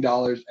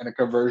 $13 and a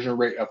conversion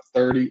rate of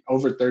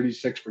over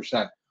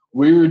 36%.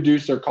 We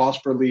reduced their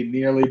cost per lead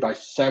nearly by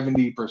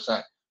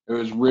 70%. It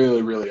was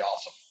really, really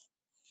awesome.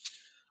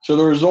 So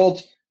the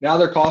results, now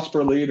their cost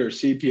per lead or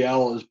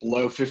CPL is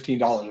below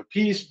 $15 a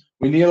piece.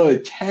 We nearly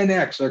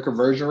 10x their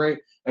conversion rate,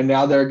 and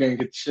now they're getting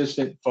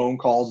consistent phone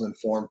calls and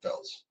form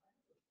fills.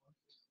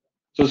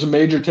 So some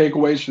major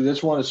takeaways for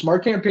this one is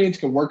Smart Campaigns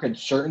can work in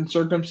certain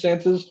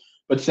circumstances,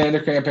 but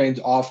standard campaigns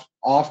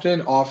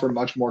often offer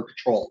much more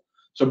control.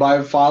 So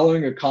by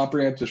following a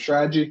comprehensive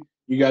strategy,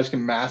 you guys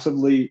can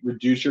massively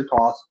reduce your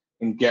costs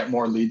and get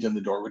more leads in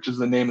the door, which is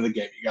the name of the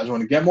game. You guys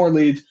want to get more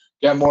leads,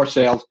 get more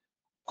sales,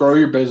 grow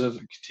your business,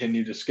 and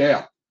continue to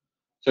scale.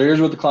 So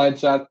here's what the client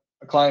said.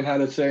 A client had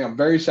to say, I'm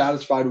very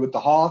satisfied with the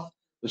HOTH.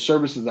 The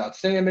service is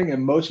outstanding,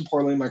 and most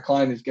importantly, my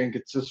client is getting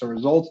consistent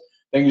results.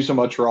 Thank you so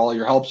much for all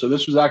your help. So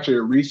this was actually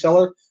a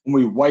reseller, and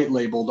we white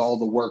labeled all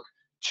the work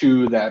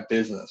to that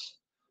business.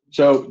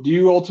 So do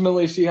you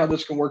ultimately see how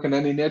this can work in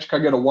any niche? Can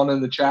I get a 1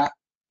 in the chat?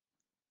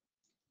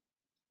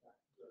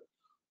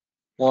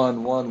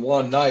 1, 1,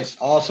 1. Nice.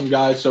 Awesome,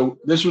 guys. So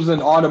this was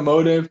in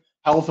automotive,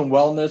 health and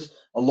wellness,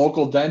 a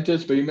local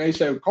dentist. But you may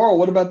say, Carl,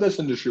 what about this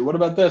industry? What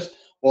about this?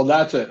 Well,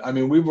 that's it. I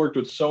mean, we've worked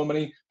with so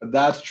many, but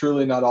that's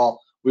truly not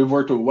all. We've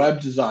worked with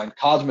web design,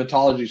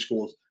 cosmetology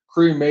schools,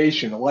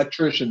 cremation,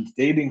 electricians,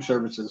 dating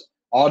services,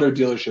 auto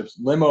dealerships,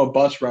 limo,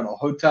 bus rental,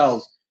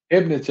 hotels,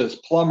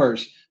 hypnotists,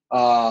 plumbers,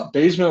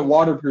 basement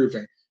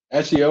waterproofing,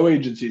 SEO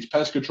agencies,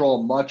 pest control,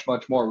 and much,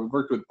 much more. We've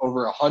worked with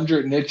over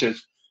 100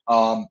 niches,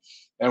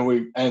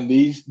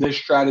 this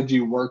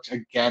strategy works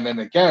again and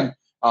again,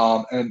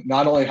 and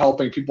not only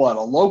helping people at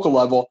a local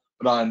level,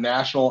 but on a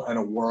national and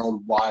a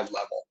worldwide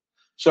level.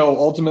 So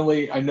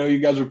ultimately, I know you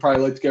guys would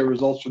probably like to get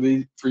results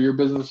for your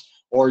business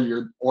or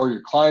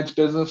your client's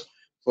business.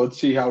 So let's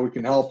see how we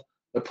can help.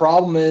 The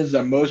problem is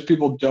that most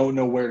people don't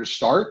know where to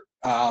start.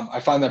 I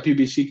find that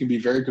PPC can be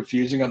very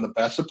confusing on the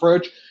best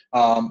approach.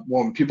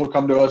 When people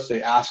come to us,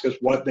 they ask us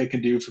what they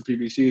can do for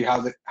PPC,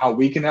 how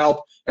we can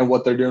help, and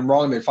what they're doing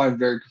wrong. They find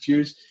very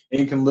confused,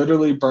 and you can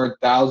literally burn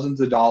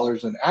thousands of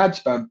dollars in ad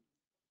spend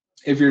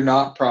if you're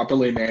not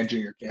properly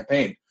managing your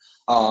campaign.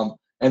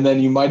 And then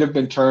you might have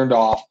been turned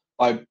off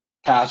by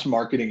past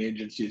marketing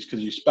agencies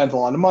because you spent a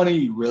lot of money,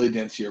 you really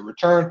didn't see a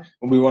return,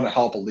 and we want to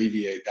help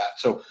alleviate that.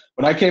 So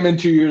when I came in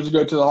 2 years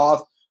ago to the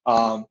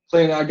HOTH,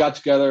 Clay and I got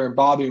together, and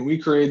Bobby, and we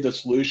created the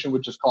solution,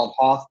 which is called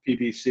HOTH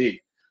PPC.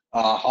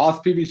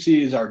 HOTH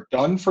PPC is our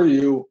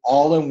done-for-you,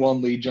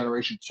 all-in-one lead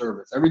generation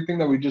service. Everything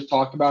that we just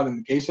talked about in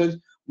the cases,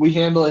 we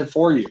handle it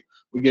for you.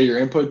 We get your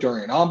input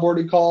during an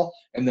onboarding call,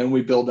 and then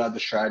we build out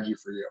the strategy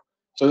for you.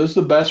 So this is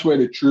the best way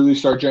to truly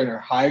start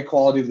generating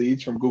high-quality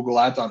leads from Google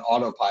Ads on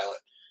autopilot.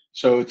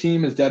 So a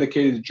team is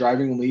dedicated to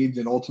driving leads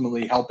and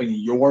ultimately helping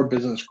your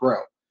business grow.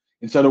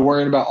 Instead of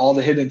worrying about all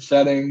the hidden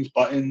settings,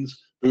 buttons,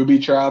 booby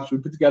traps, we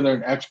put together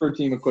an expert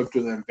team equipped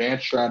with an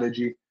advanced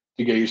strategy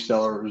to get you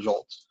stellar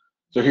results.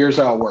 So here's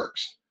how it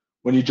works.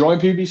 When you join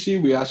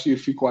PPC, we ask you a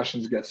few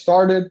questions to get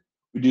started.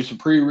 We do some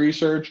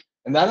pre-research,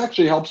 and that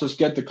actually helps us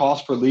get the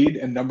cost per lead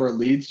and number of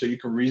leads so you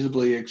can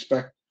reasonably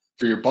expect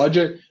for your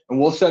budget. And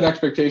we'll set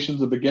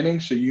expectations at the beginning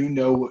so you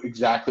know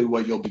exactly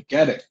what you'll be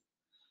getting.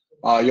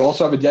 You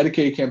also have a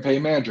dedicated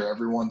campaign manager.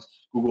 Everyone's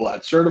Google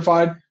Ads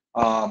certified.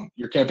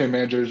 Your campaign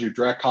manager is your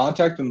direct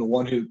contact and the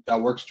one that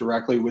works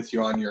directly with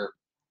you on your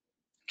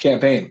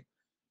campaign.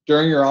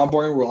 During your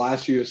onboarding, we'll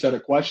ask you a set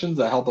of questions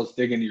that help us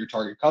dig into your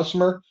target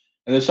customer.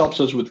 And this helps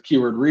us with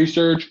keyword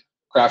research,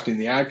 crafting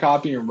the ad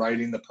copy, and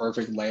writing the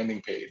perfect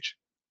landing page.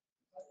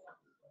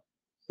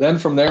 Then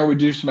from there, we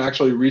do some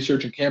actually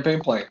research and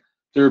campaign planning.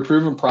 Through a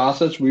proven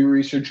process, we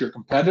research your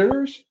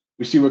competitors.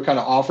 We see what kind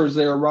of offers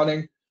they are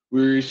running.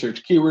 We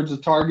research keywords to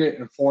target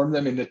and form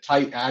them into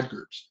tight ad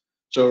groups.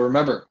 So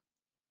remember,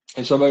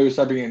 if somebody was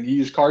typing in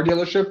used car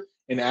dealership,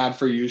 an ad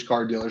for used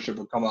car dealership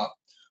will come up.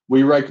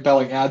 We write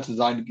compelling ads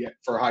designed to get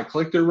for a high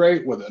click-through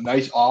rate with a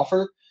nice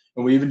offer.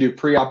 And we even do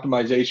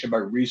pre-optimization by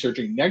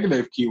researching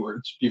negative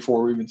keywords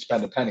before we even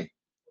spend a penny.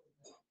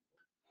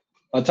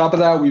 On top of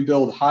that, we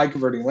build high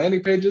converting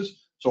landing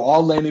pages. So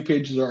all landing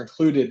pages are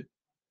included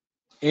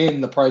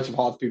in the price of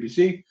HOTH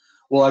PPC.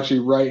 We'll actually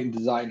write and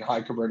design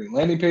high converting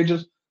landing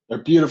pages. They're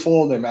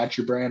beautiful, they match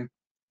your brand,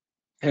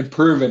 and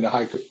proven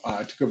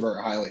to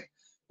convert highly.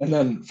 And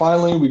then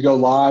finally, we go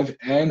live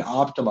and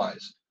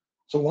optimize.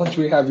 So once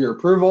we have your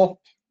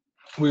approval,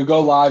 we go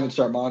live and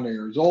start monitoring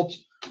your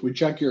results. We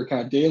check your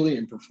account daily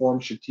and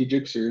perform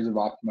strategic series of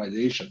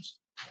optimizations.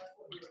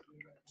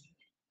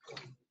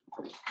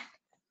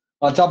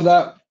 On top of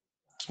that,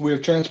 we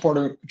have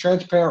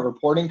transparent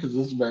reporting because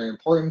this is very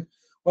important.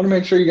 I want to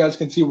make sure you guys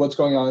can see what's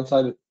going on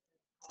inside of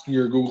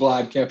your Google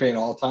ad campaign at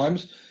all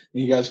times.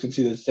 And you guys can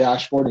see this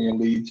dashboard and your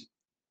leads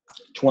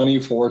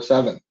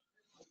 24/7.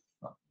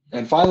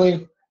 And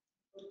finally,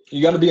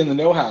 you got to be in the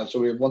know-how. So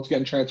we have, once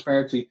again,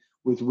 transparency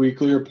with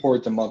weekly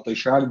reports and monthly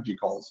strategy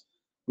calls.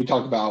 We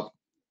talk about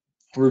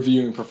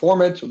reviewing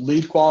performance,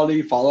 lead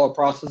quality, follow-up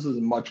processes,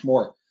 and much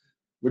more.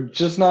 We're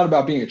just not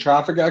about being a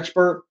traffic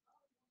expert.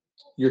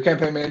 Your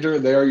campaign manager,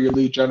 they are your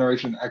lead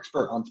generation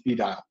expert on speed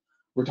dial.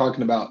 We're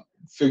talking about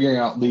figuring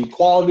out lead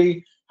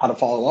quality, how to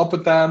follow up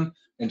with them,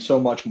 and so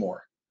much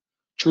more.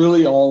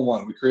 Truly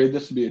all-in-one. We created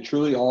this to be a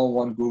truly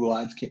all-in-one Google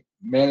Ads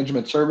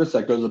management service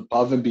that goes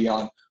above and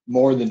beyond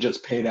more than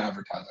just paid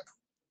advertising.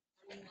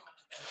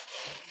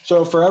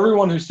 So for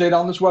everyone who stayed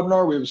on this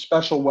webinar, we have a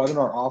special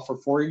webinar offer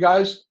for you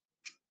guys.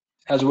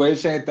 As a way of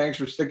saying thanks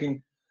for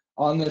sticking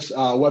on this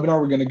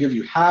webinar, we're going to give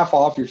you half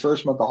off your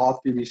first month of HOTH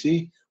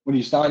PPC when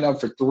you sign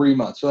up for 3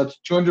 months. So that's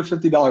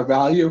 $250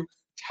 value,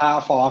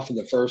 half off in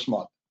the first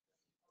month.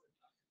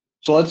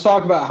 So let's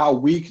talk about how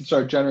we can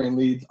start generating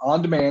leads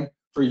on demand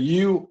for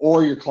you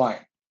or your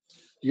client.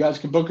 You guys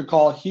can book a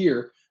call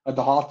here at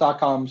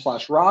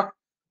thehoth.com/rock.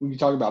 We can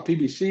talk about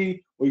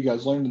PPC, what you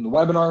guys learned in the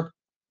webinar,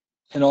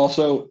 and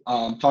also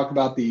talk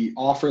about the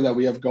offer that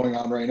we have going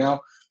on right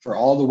now for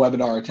all the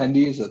webinar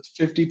attendees. That's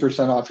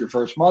 50% off your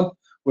first month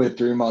with a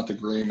 3-month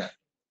agreement.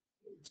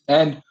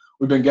 And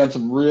we've been getting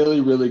some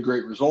really, really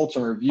great results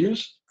and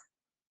reviews.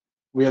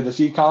 We have this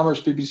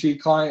e-commerce PPC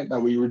client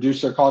that we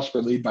reduced their cost per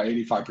lead by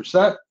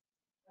 85%.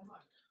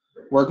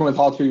 Working with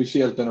HOTH PPC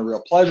has been a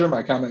real pleasure.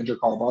 My account manager,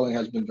 Carl Barling,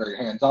 has been very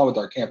hands-on with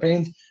our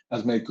campaigns,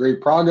 has made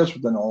great progress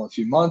within only a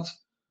few months.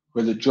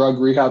 With a drug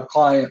rehab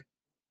client,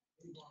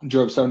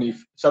 drove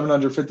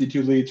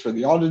 752 leads for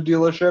the auto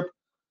dealership,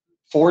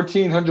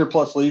 1,400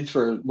 plus leads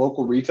for a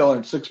local retailer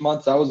in 6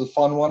 months. That was a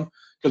fun one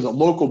because a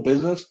local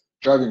business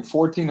driving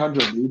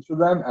 1,400 leads for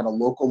them at a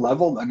local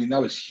level, I mean,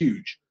 that was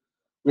huge.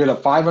 We had a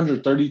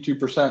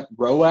 532%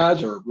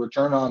 ROAS, or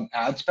return on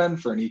ad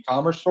spend, for an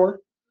e-commerce store.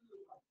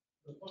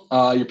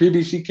 Your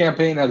PPC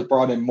campaign has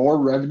brought in more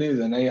revenue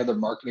than any other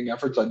marketing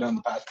efforts I've done in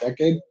the past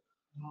decade.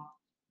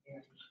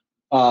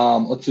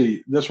 Let's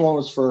see. This one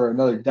was for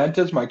another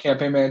dentist. My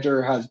campaign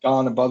manager has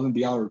gone above and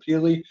beyond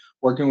repeatedly.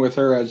 Working with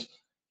her has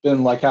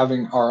been like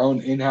having our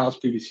own in-house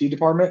PPC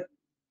department.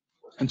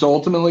 And so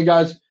ultimately,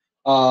 guys,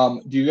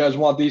 do you guys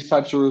want these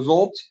types of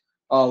results?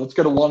 Let's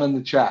get a 1 in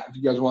the chat if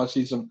you guys want to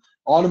see some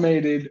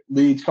automated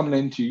leads coming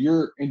into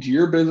your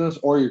business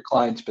or your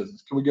client's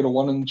business. Can we get a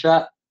 1 in the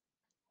chat?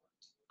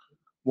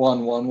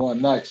 1, 1,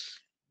 1. Nice.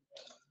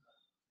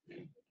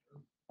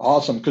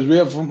 Awesome, because we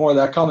have more of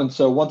that coming.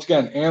 So once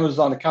again,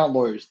 Amazon account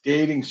lawyers,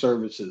 dating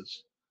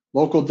services,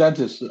 local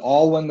dentists,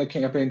 all when the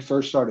campaign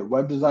first started,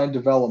 web design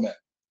development,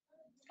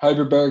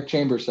 hyperbaric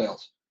chamber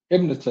sales,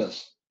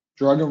 hypnotists,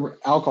 drug and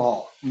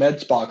alcohol, med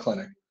spa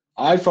clinic,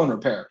 iPhone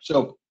repair.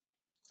 So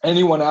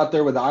anyone out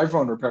there with an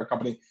iPhone repair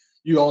company,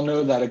 you all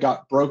know that it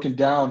got broken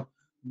down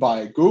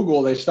by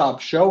Google. They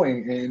stopped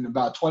showing in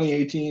about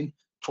 2018,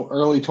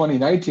 early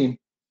 2019.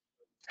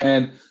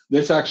 And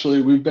this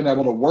actually, we've been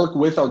able to work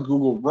with our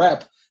Google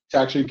rep to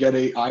actually get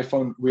a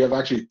iPhone. We have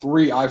actually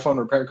 3 iPhone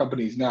repair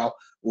companies now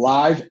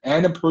live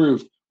and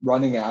approved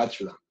running ads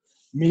for them.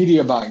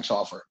 Media buying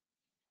software,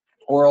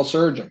 oral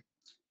surgeon,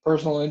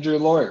 personal injury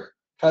lawyer,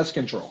 pest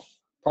control,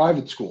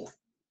 private school,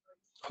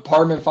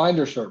 apartment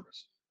finder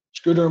service,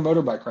 scooter and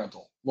motorbike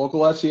rental,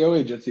 local SEO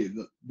agency.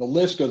 The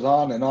list goes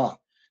on and on.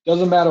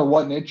 Doesn't matter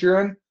what niche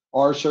you're in,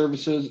 our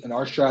services and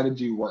our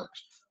strategy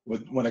works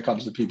when it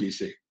comes to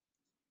PPC.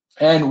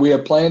 And we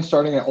have plans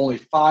starting at only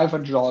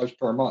 $500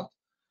 per month.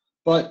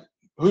 But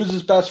who's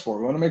this best for?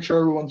 We want to make sure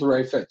everyone's the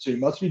right fit. So you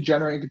must be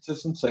generating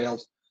consistent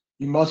sales.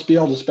 You must be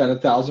able to spend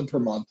 $1,000 per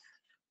month.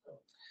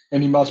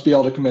 And you must be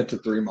able to commit to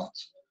 3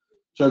 months.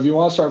 So if you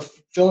want to start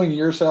filling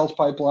your sales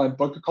pipeline,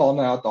 book a call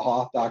now at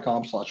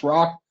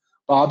thehoth.com/rock.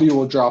 Bobby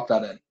will drop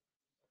that in.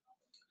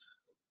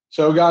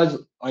 So guys,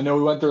 I know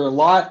we went through a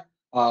lot.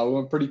 We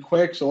went pretty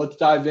quick, so let's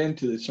dive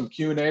into some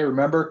Q&A.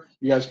 Remember,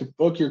 you guys can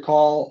book your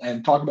call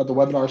and talk about the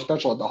webinar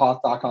special at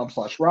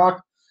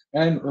thehoth.com/rock.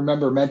 And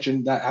remember,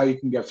 mention that how you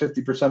can get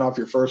 50% off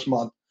your first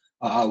month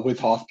with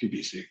HOTH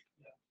PPC.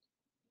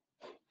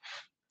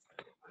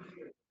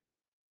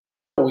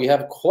 We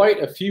have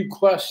quite a few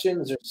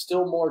questions. There's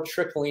still more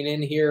trickling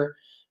in here.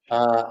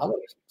 I'm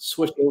going to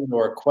switch over to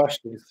our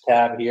questions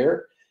tab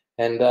here,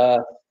 and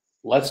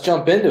let's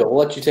jump into it. We'll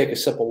let you take a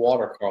sip of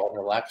water, Carl, and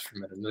relax for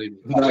a minute. Maybe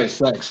nice,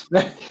 thanks.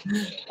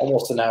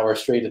 Almost an hour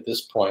straight at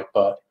this point,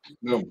 but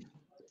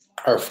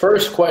our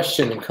first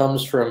question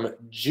comes from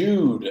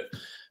Jude.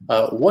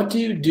 What do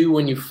you do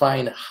when you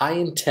find high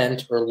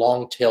intent or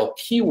long tail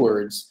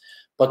keywords,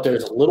 but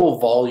there's little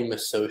volume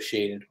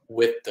associated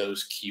with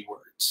those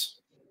keywords?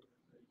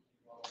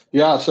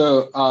 Yeah,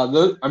 so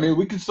I mean,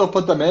 we can still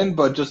put them in,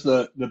 but just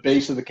the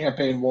base of the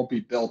campaign won't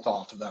be built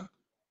off of them.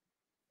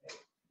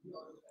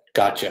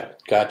 Gotcha.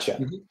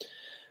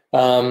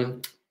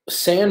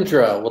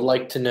 Sandra would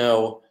like to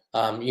know,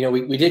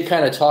 we did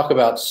kind of talk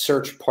about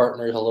search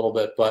partners a little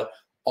bit, but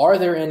are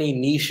there any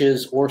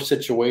niches or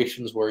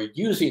situations where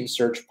using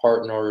search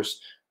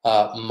partners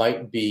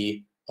might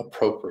be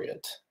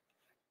appropriate?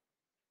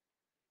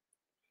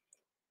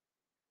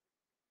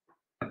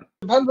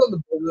 Depends on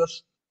the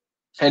business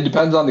and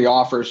depends on the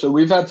offer. So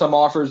we've had some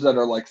offers that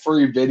are like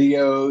free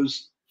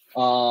videos,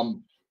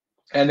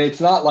 and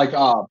it's not like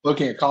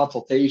booking a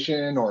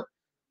consultation or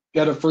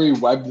get a free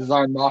web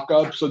design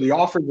mock-up. So the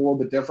offer is a little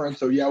bit different.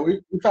 So yeah,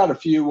 we've had a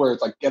few where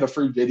it's like get a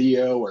free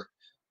video or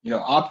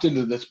opt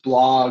into this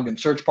blog, and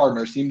search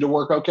partners seem to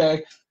work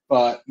okay.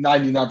 But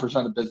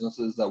 99% of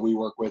businesses that we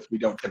work with, we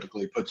don't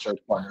typically put search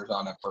partners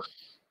on it first.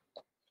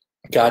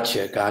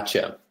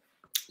 Gotcha.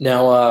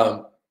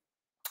 Now,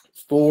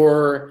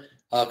 for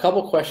a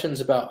couple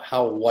questions about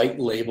how white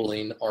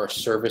labeling our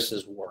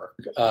services work.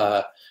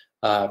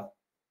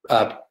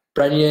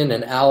 Brendan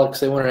and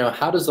Alex, they want to know,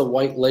 how does the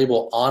white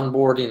label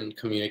onboarding and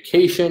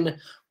communication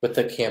with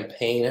the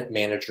campaign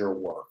manager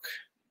work?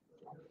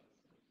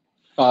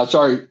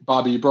 Sorry,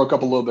 Bobby, you broke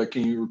up a little bit.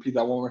 Can you repeat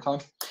that one more time?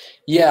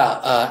 Yeah,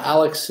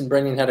 Alex and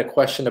Brendan had a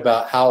question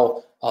about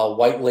how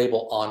white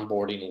label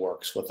onboarding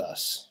works with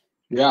us.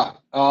 Yeah.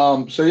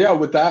 So yeah,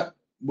 with that,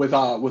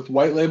 with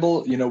white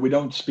label, we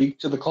don't speak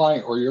to the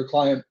client or your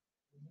client.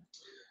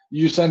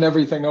 You send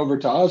everything over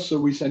to us, so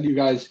we send you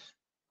guys.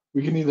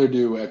 We can either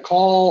do a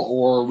call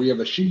or we have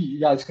a sheet you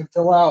guys can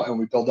fill out, and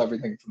we build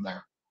everything from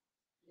there.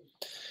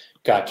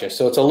 Gotcha.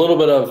 So it's a little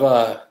bit of,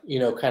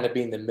 kind of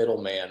being the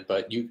middleman,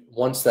 but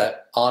once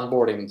that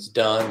onboarding is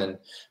done, and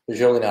there's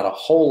really not a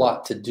whole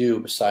lot to do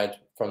besides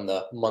from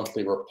the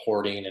monthly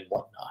reporting and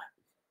whatnot.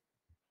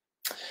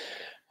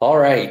 All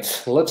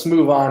right, let's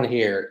move on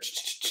here.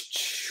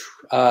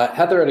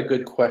 Heather had a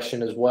good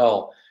question as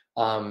well.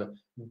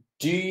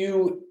 Do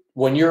you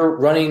when you're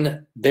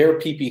running their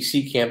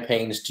PPC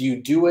campaigns, do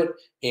you do it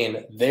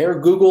in their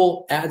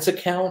Google Ads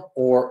account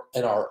or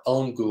in our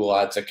own Google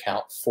Ads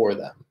account for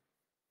them?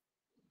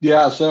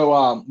 Yeah,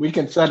 so we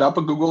can set up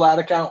a Google Ad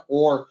account,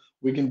 or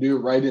we can do it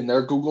right in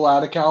their Google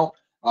Ad account,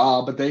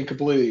 but they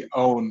completely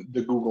own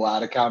the Google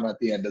Ad account at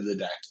the end of the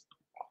day.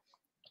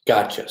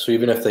 Gotcha. So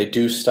even if they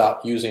do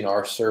stop using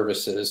our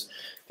services,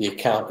 the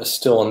account is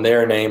still in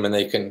their name and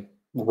they can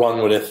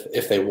run with it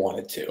if they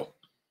wanted to.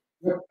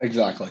 Yep,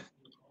 exactly.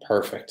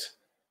 Perfect.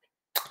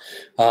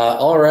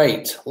 All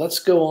right, let's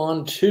go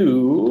on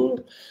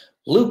to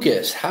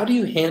Lucas. How do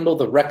you handle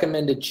the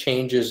recommended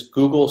changes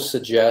Google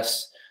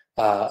suggests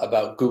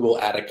about Google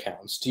Ad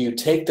accounts? Do you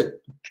take the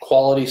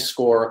quality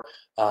score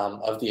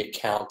of the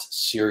account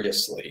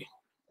seriously?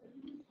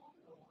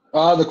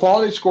 The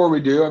quality score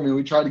we do, I mean,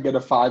 we try to get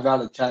a 5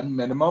 out of 10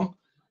 minimum.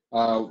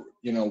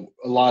 You know,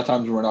 a lot of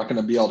times we're not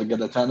going to be able to get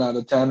a 10 out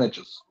of 10.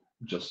 It's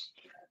just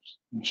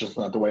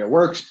not the way it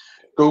works.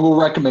 Google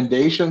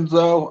recommendations,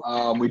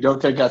 though, we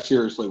don't take that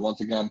seriously. Once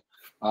again,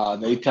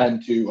 they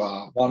tend to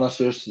want us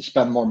just to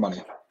spend more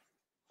money.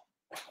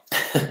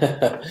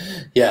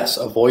 Yes,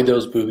 avoid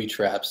those booby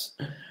traps.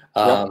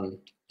 Yep.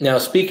 Now,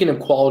 speaking of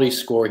quality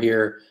score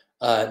here,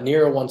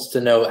 Nira wants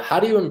to know, how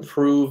do you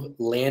improve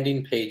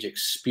landing page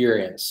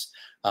experience,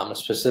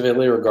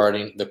 specifically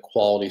regarding the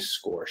quality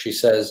score? She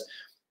says,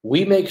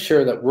 we make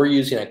sure that we're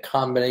using a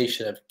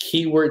combination of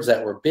keywords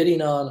that we're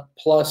bidding on,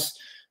 plus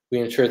we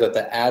ensure that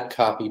the ad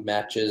copy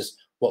matches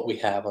what we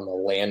have on the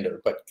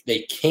lander, but they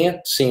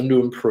can't seem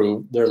to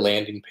improve their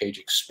landing page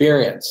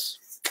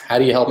experience. How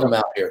do you help them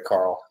out here,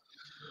 Carl?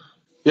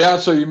 Yeah,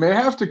 so you may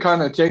have to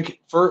kind of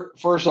take,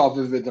 first off,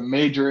 if it's a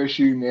major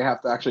issue, you may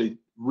have to actually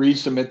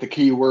resubmit the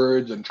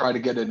keywords and try to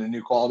get it a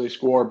new quality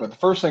score. But the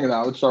first thing that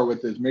I would start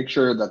with is make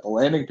sure that the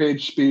landing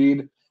page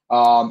speed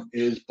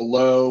is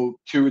below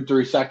 2 or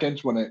 3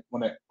 seconds when it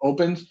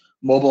opens.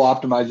 Mobile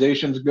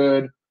optimization is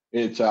good.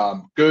 It's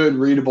good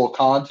readable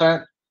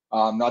content.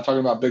 Not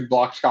talking about big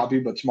blocks copy,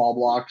 but small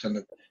blocks,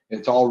 and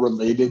it's all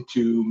related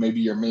to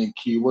maybe your main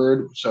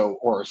keyword,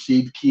 or a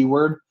seed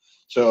keyword.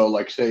 So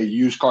like say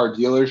used car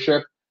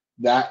dealership,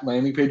 that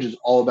landing page is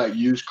all about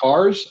used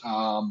cars,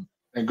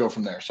 and go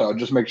from there. So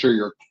just make sure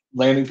your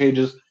landing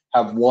pages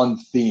have one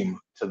theme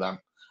to them.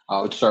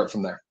 Let's start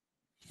from there.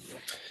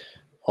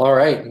 All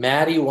right,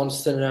 Maddie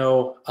wants to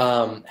know,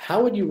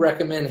 how would you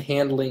recommend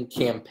handling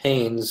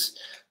campaigns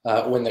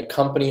when the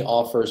company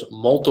offers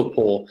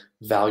multiple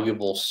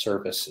valuable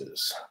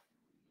services?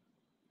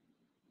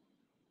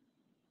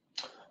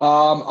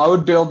 We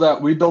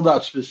build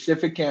out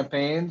specific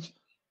campaigns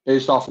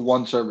based off of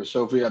one service.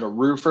 So if we had a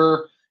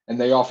roofer and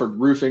they offered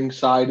roofing,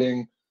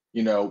 siding,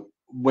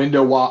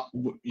 windows,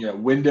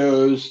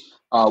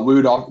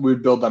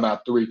 we'd build them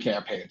out 3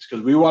 campaigns,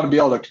 because we want to be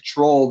able to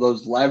control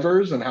those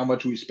levers and how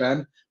much we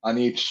spend on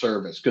each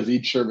service, because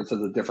each service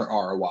has a different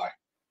ROI.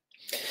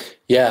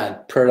 Yeah,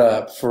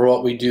 for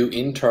what we do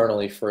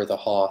internally for the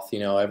HOTH,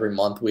 every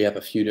month we have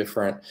a few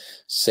different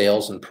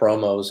sales and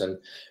promos, and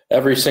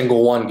every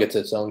single one gets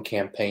its own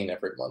campaign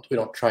every month. We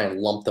don't try and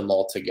lump them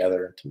all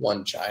together into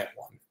one giant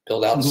one.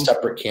 Build out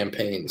separate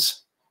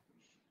campaigns.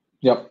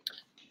 Yep.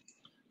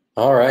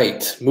 All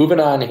right, moving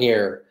on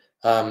here.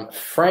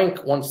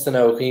 Frank wants to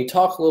know, can you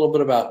talk a little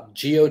bit about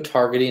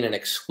geo-targeting and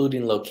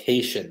excluding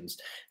locations?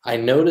 I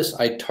notice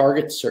I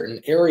target certain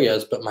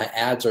areas, but my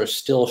ads are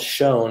still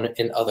shown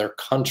in other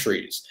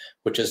countries,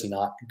 which is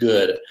not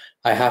good.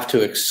 I have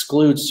to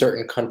exclude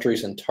certain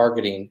countries and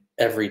targeting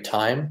every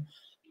time.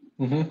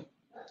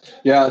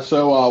 Yeah,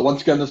 so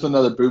once again, this is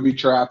another booby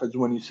trap, is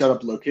when you set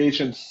up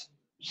location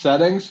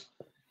settings,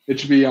 it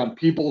should be on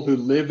people who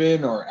live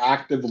in or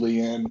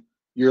actively in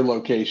your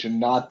location,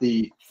 not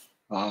the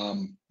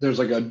there's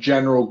like a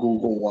general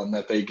Google one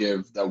that they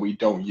give that we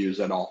don't use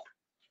at all.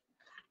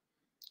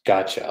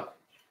 Gotcha.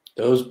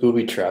 Those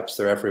booby traps,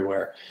 they're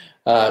everywhere.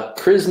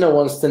 Krishna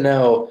wants to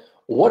know,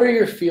 what are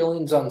your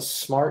feelings on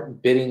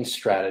smart bidding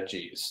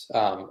strategies?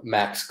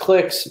 Max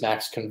clicks,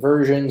 max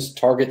conversions,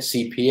 target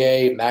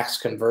CPA, max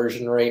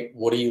conversion rate.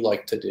 What do you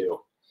like to do?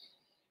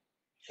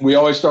 We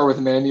always start with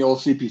manual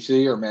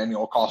CPC, or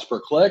manual cost per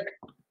click.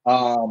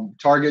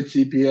 Target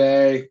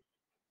CPA,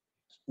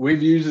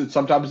 we've used it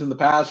sometimes in the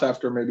past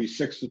after maybe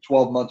 6 to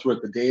 12 months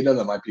worth of data.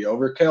 That might be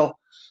overkill.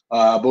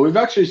 But we've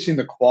actually seen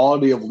the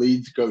quality of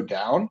leads go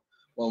down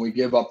when we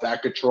give up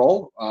that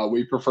control.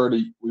 We prefer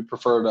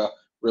to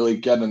really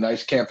get a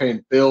nice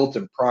campaign built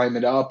and prime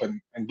it up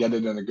and get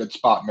it in a good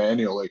spot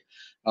manually.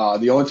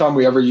 The only time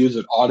we ever use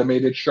an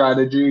automated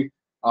strategy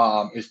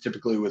is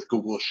typically with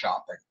Google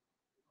Shopping.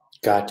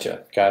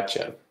 Gotcha.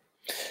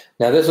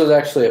 Now, this was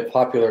actually a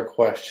popular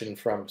question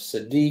from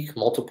Sadiq.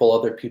 Multiple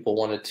other people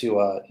wanted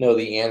to know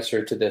the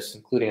answer to this,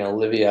 including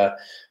Olivia.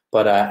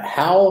 But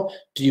how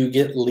do you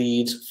get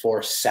leads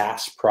for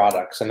SaaS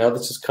products? I know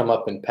this has come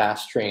up in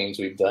past trainings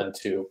we've done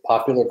too.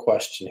 Popular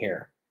question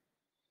here.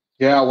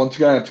 Yeah, once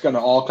again, it's going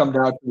to all come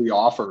down to the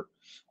offer.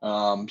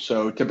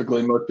 So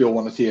typically most people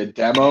want to see a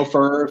demo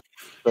first.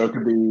 So it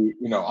could be,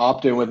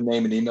 opt in with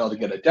name and email to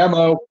get a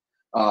demo.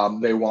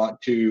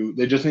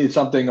 They just need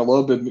something a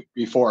little bit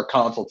before a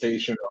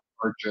consultation or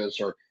purchase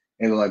or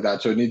anything like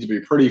that. So it needs to be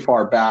pretty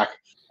far back.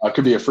 It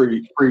could be a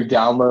free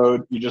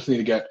download. You just need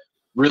to get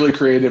really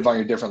creative on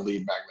your different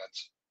lead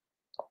magnets.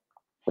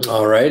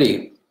 All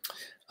righty.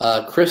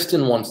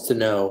 Kristen wants to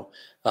know,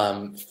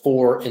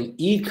 for an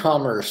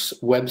e-commerce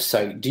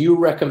website, do you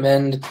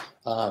recommend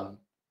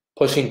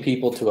pushing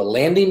people to a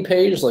landing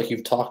page like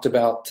you've talked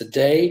about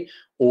today,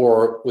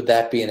 or would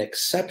that be an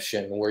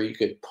exception where you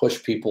could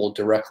push people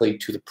directly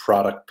to the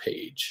product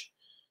page?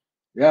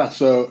 Yeah,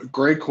 so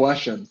great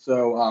question.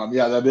 So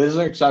yeah, that is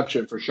an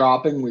exception. For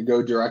shopping, we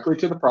go directly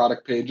to the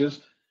product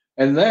pages.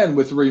 And then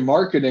with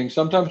remarketing,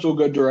 sometimes we'll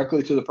go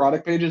directly to the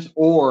product pages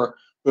or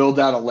build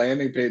out a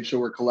landing page. So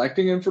we're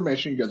collecting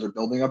information. You guys are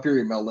building up your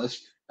email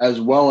list, as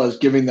well as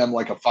giving them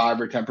like a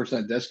 5 or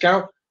 10%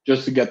 discount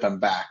just to get them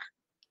back.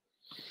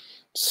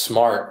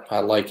 Smart. I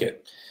like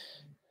it.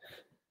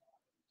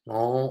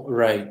 All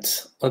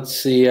right. Let's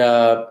see.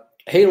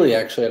 Haley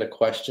actually had a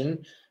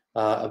question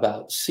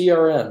about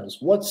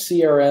CRMs. What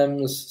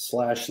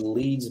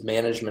CRMs/leads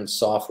management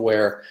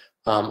software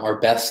are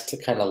best to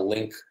kind of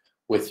link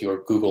with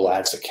your Google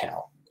Ads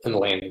account and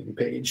landing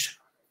page?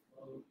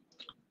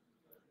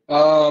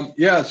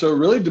 Yeah, so it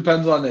really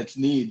depends on its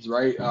needs,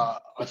 right? A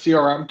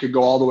CRM could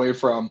go all the way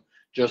from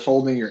just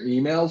holding your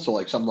email, so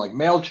like something like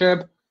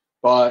MailChimp.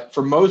 But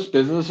for most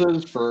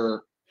businesses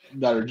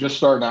that are just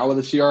starting out with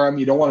a CRM,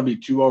 you don't want to be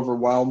too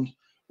overwhelmed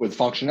with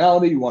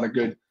functionality. You want a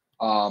good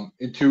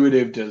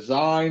intuitive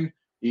design,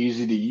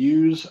 easy to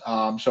use.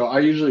 So I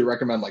usually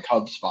recommend like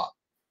HubSpot.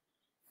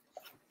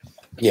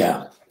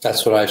 Yeah,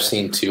 that's what I've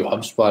seen too.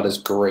 HubSpot is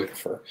great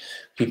for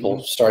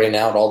people starting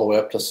out all the way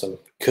up to some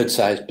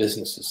good-sized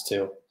businesses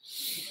too.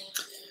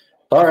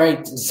 All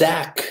right,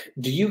 Zach,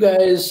 do you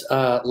guys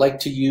like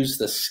to use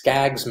the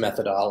SCAGS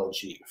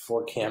methodology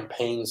for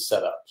campaign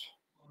setup?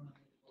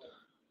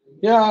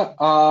 Yeah,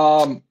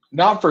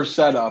 not for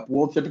setup.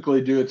 We'll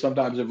typically do it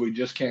sometimes if we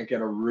just can't get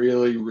a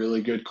really,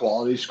 really good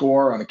quality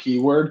score on a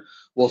keyword.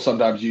 We'll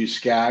sometimes use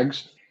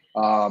SCAGS.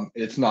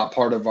 It's not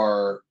part of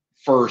our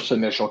first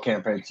initial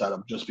campaign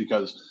setup just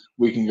because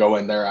we can go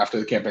in there after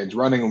the campaign's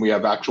running and we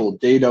have actual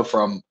data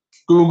from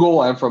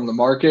Google and from the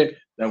market,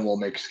 then we'll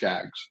make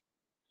SCAGS.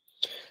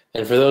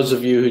 And for those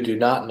of you who do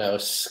not know,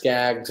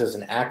 SCAGS is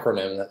an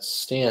acronym that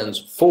stands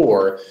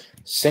for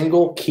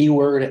Single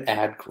Keyword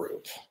Ad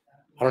Group.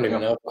 I don't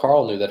even know if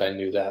Carl knew that I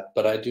knew that,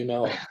 but I do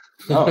know.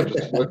 Oh,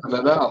 just looking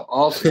it out.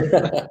 Awesome.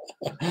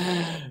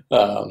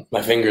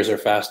 My fingers are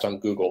fast on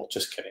Google.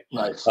 Just kidding.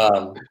 Nice.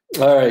 All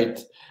right.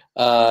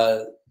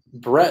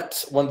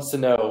 Brett wants to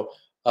know,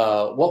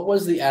 what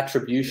was the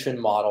attribution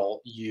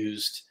model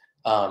used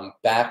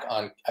back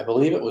on, I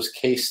believe it was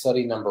case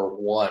study number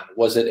 1.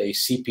 Was it a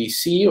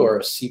CPC or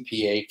a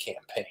CPA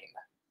campaign?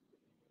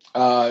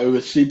 It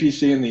was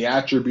CPC, and the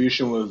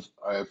attribution was,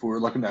 if we were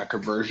looking at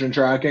conversion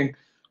tracking,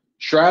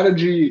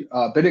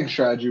 bidding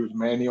strategy was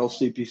manual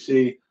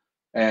CPC,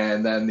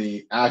 and then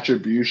the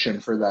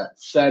attribution for that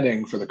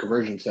setting, for the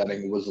conversion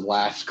setting, was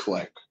last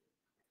click.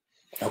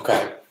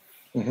 Okay.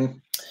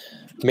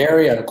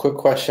 Mary, a quick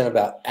question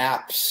about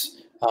apps.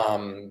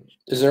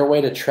 Is there a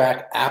way to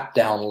track app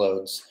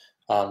downloads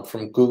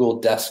from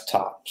Google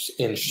desktops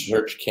in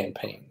search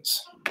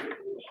campaigns?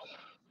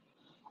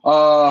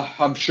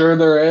 I'm sure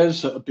there is.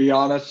 To be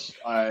honest,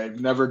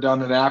 I've never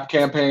done an app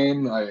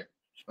campaign. I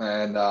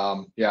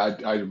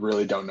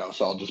really don't know.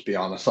 So I'll just be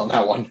honest on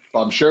that one.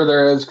 But I'm sure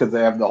there is because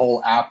they have the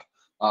whole app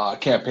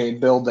campaign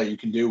build that you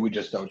can do. We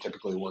just don't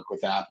typically work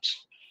with apps.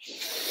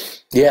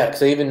 Yeah,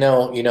 because I even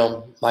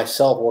know,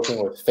 myself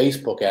working with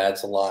Facebook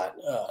ads a lot,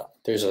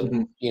 there's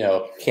a,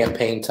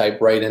 campaign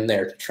type right in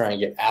there to try and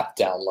get app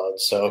downloads.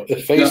 So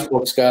if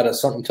Facebook's got it,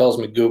 something tells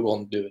me Google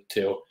can do it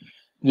too.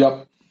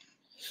 Yep.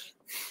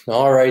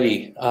 All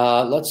righty.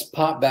 Let's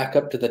pop back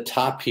up to the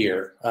top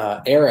here.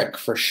 Eric,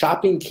 for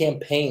shopping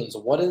campaigns,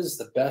 what is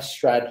the best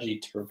strategy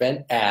to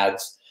prevent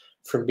ads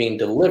from being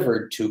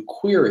delivered to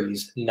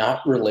queries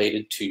not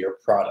related to your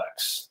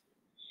products?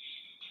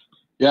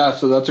 Yeah,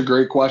 so that's a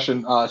great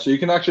question. So you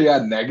can actually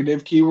add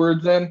negative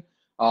keywords in,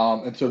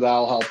 and so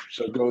that'll help.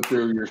 So go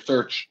through your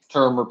search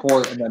term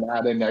report and then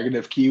add in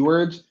negative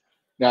keywords.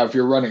 Now, if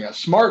you're running a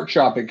smart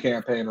shopping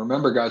campaign,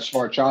 remember, guys,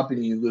 smart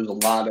shopping, you lose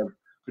a lot of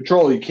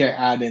control. You can't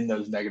add in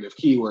those negative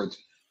keywords,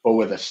 but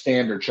with a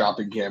standard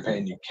shopping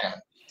campaign, you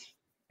can.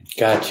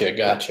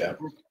 Gotcha.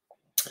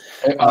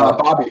 Hey,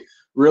 Bobby,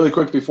 really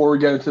quick before we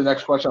get into the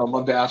next question, I'd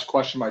love to ask a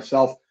question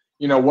myself.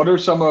 What are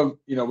some of,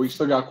 we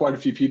still got quite a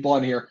few people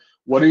on here.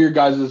 What are your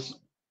guys'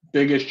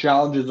 biggest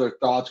challenges or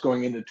thoughts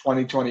going into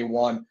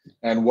 2021?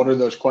 And what are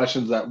those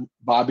questions that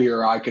Bobby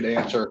or I could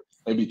answer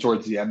maybe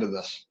towards the end of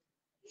this?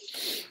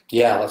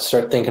 Yeah, let's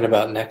start thinking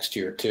about next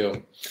year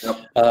too.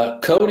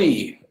 Yep.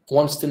 Cody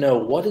wants to know,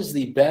 what is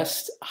the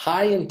best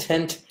high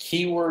intent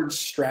keyword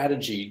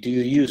strategy? Do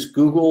you use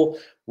Google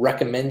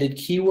recommended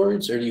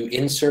keywords or do you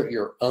insert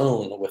your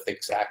own with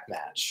exact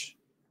match?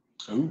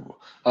 Ooh.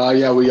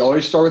 Yeah, we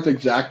always start with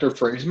exact or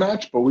phrase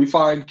match, but we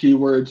find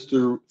keywords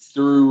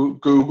through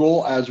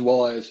Google as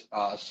well as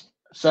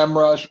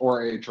SEMrush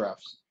or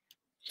Ahrefs.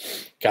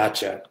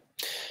 Gotcha.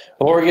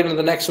 Before we get into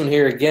the next one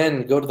here,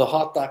 again, go to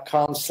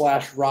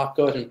thehoth.com/rock.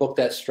 Go ahead and book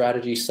that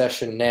strategy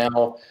session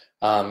now.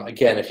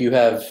 Again, if you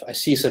have, I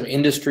see some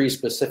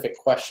industry-specific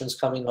questions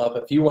coming up.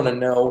 If you want to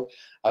know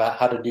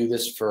how to do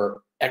this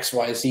for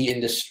XYZ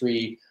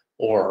industry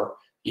or,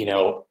 you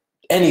know,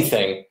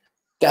 anything,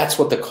 that's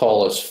what the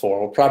call is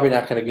for. We're probably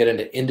not going to get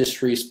into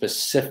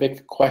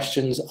industry-specific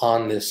questions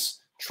on this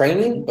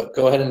training, but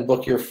go ahead and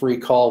book your free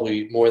call.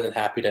 We'd be more than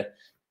happy to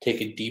take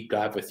a deep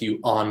dive with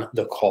you on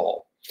the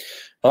call.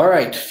 All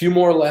right, a few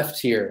more left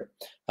here.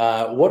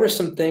 What are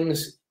some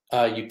things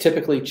you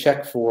typically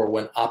check for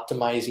when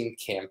optimizing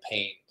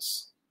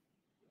campaigns?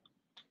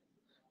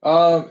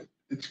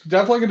 It's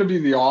definitely going to be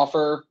the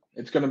offer.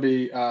 It's going to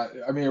be,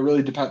 I mean, it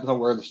really depends on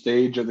where the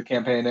stage of the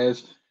campaign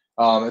is.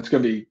 It's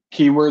going to be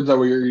keywords that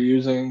we're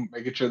using,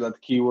 making sure that the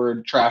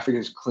keyword traffic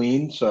is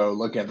clean. So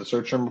looking at the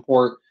search term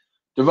report,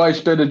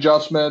 device bid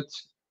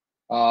adjustments.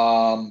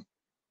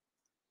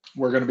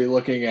 We're going to be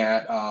looking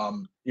at,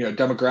 you know,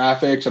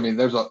 demographics. I mean,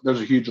 there's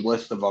a huge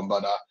list of them,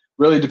 but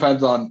really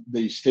depends on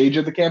the stage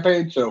of the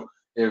campaign. So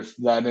if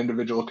that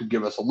individual could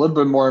give us a little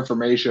bit more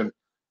information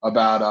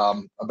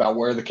about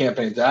where the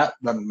campaign's at,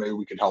 then maybe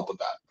we could help with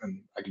that,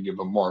 and I can give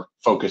a more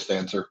focused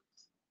answer.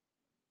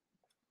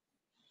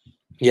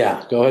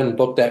 Yeah, go ahead and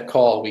book that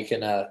call. We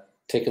can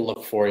take a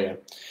look for you.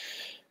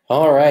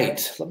 All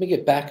right, let me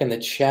get back in the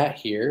chat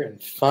here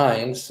and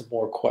find some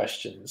more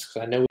questions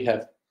because I know we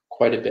have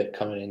quite a bit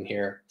coming in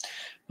here.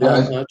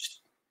 Yeah,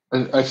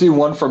 I see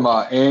one from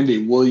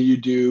Andy. Will you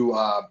do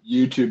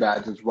YouTube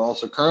ads as well?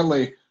 So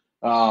currently,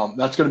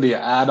 that's going to be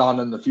an add-on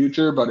in the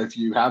future, but if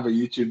you have a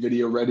YouTube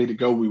video ready to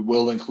go, we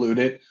will include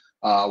it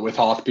with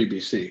HOTH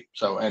PPC.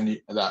 So and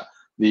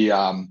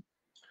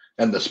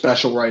the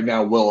special right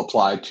now will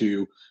apply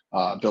to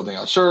building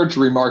out search,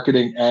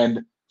 remarketing,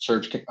 and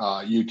search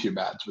YouTube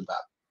ads with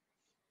that.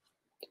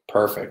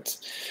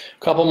 Perfect. A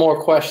couple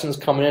more questions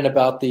coming in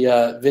about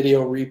the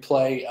video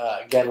replay.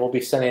 Again, we'll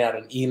be sending out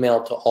an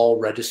email to all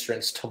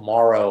registrants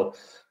tomorrow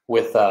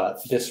with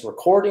this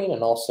recording, and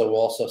we'll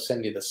also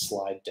send you the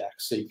slide deck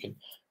so you can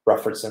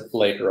reference it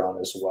later on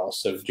as well.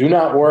 So do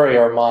not worry,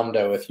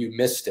 Armando, if you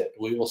missed it.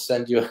 We will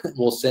send you a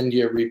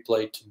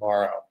replay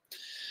tomorrow.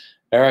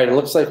 All right, it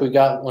looks like we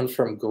got one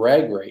from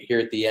Greg right here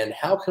at the end.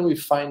 How can we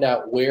find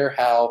out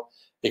how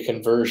a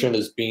conversion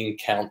is being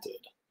counted?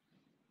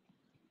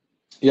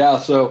 Yeah,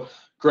 so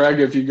Greg,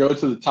 if you go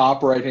to the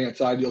top right-hand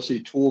side, you'll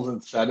see Tools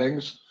and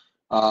Settings.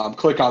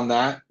 Click on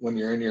that when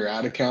you're in your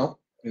ad account.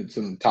 It's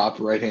in the top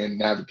right-hand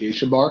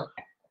navigation bar.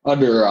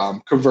 Under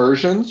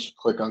Conversions,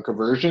 click on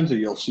Conversions, and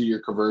you'll see your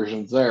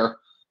conversions there.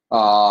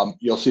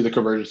 You'll see the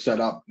conversion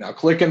set up. Now,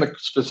 click in the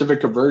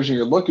specific conversion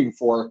you're looking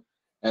for,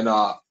 and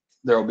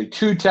there will be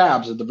two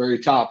tabs at the very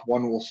top.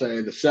 One will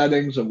say the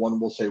settings, and one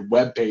will say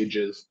Web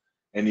Pages,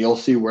 and you'll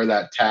see where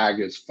that tag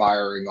is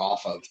firing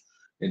off of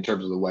in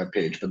terms of the web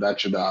page. But that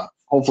should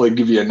hopefully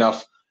give you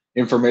enough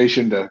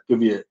information to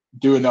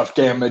do enough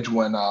damage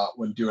when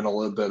doing a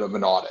little bit of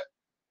an audit.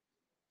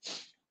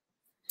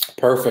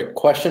 Perfect.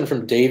 Question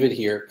from David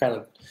here, kind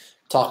of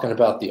talking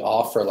about the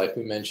offer like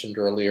we mentioned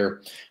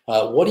earlier.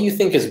 What do you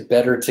think is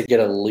better to get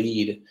a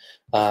lead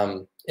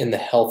in the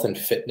health and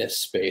fitness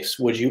space?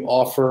 Would you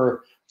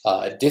offer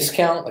a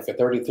discount, like a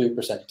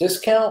 33%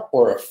 discount,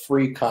 or a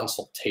free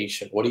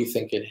consultation? What do you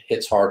think it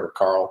hits harder,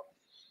 Carl?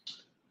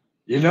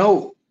 You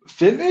know,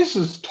 fitness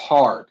is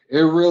hard. It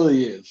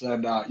really is.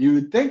 And you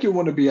would think it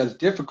wouldn't be as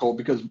difficult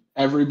because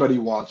everybody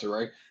wants it,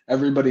 right?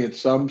 Everybody in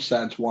some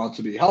sense wants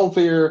to be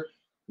healthier,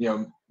 you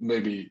know,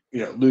 maybe,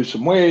 you know, lose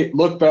some weight,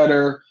 look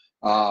better,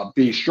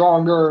 be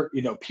stronger.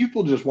 You know,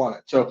 people just want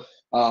it. So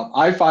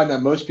I find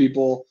that most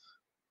people,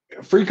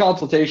 free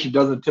consultation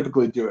doesn't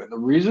typically do it. And the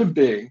reason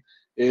being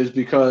is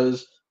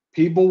because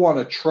people want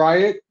to try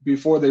it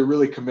before they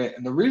really commit.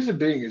 And the reason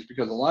being is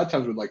because a lot of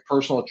times with like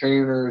personal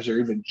trainers or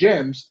even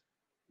gyms,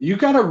 you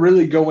got to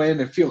really go in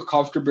and feel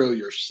comfortable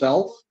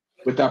yourself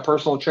with that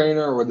personal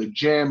trainer or the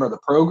gym or the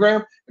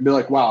program and be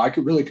like, wow, I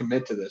could really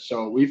commit to this.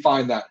 So we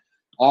find that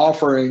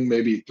offering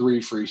maybe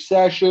 3 free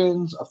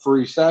sessions, a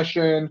free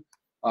session,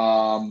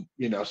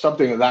 you know,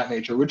 something of that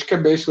nature, which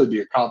can basically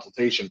be a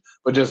consultation,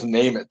 but just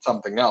name it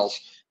something else,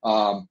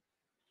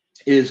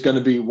 is going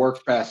to be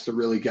work best to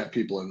really get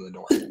people in the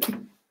door.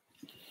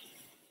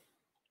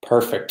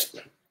 Perfect.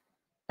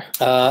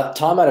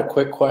 Tom had a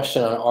quick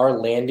question on our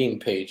landing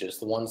pages,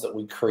 the ones that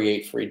we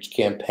create for each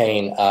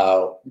campaign.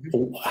 How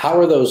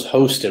are those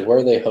hosted? Where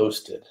are they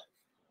hosted?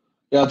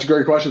 Yeah, that's a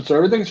great question. So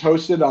everything's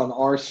hosted on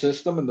our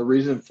system, and the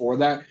reason for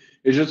that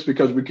is just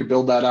because we could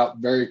build that out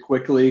very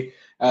quickly,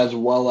 as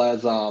well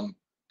as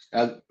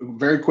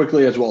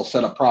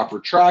set up proper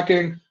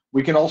tracking.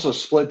 We can also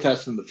split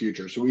test in the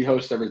future, so we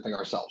host everything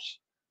ourselves.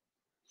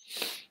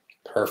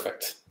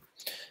 Perfect.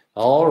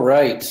 All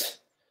right.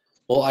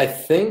 Well, I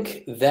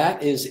think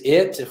that is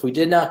it. If we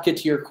did not get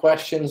to your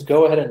questions,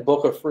 go ahead and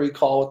book a free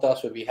call with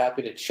us. We'd be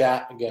happy to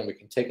chat. Again, we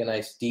can take a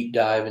nice deep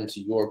dive into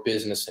your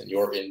business and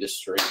your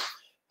industry.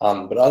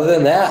 But other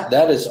than that,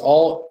 that is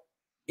all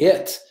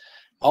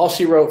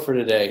she wrote for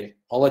today.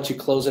 I'll let you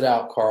close it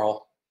out,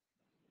 Carl.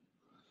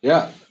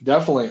 Yeah,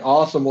 definitely.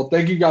 Awesome. Well,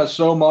 thank you guys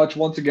so much.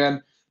 Once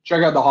again,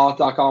 check out the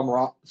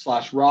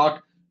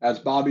hoth.com/rock. As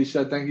Bobby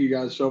said, thank you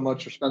guys so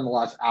much for spending the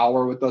last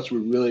hour with us. We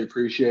really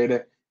appreciate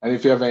it. And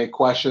if you have any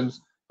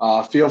questions,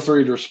 feel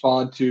free to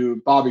respond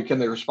to Bobby. Can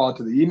they respond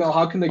to the email?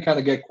 How can they kind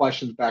of get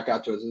questions back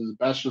out to us? Is it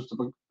best just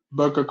to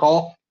book a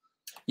call?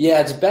 Yeah,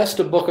 it's best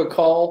to book a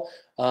call.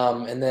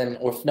 And then,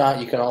 or if not,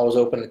 you can always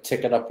open a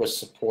ticket up with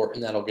support,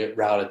 and that'll get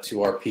routed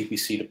to our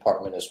PPC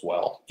department as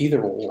well.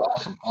 Either or.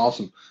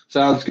 Awesome.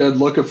 Sounds good.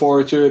 Looking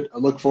forward to it. I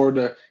look forward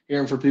to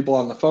hearing from people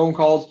on the phone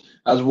calls,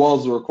 as well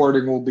as the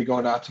recording will be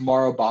going out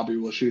tomorrow. Bobby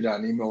will shoot out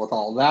an email with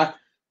all of that.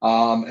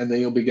 And then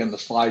you'll be getting the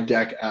slide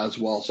deck as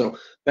well. So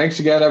thanks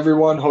again,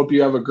 everyone. Hope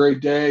you have a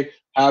great day.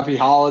 Happy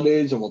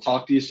holidays, and we'll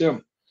talk to you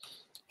soon.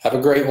 Have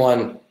a great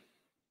one.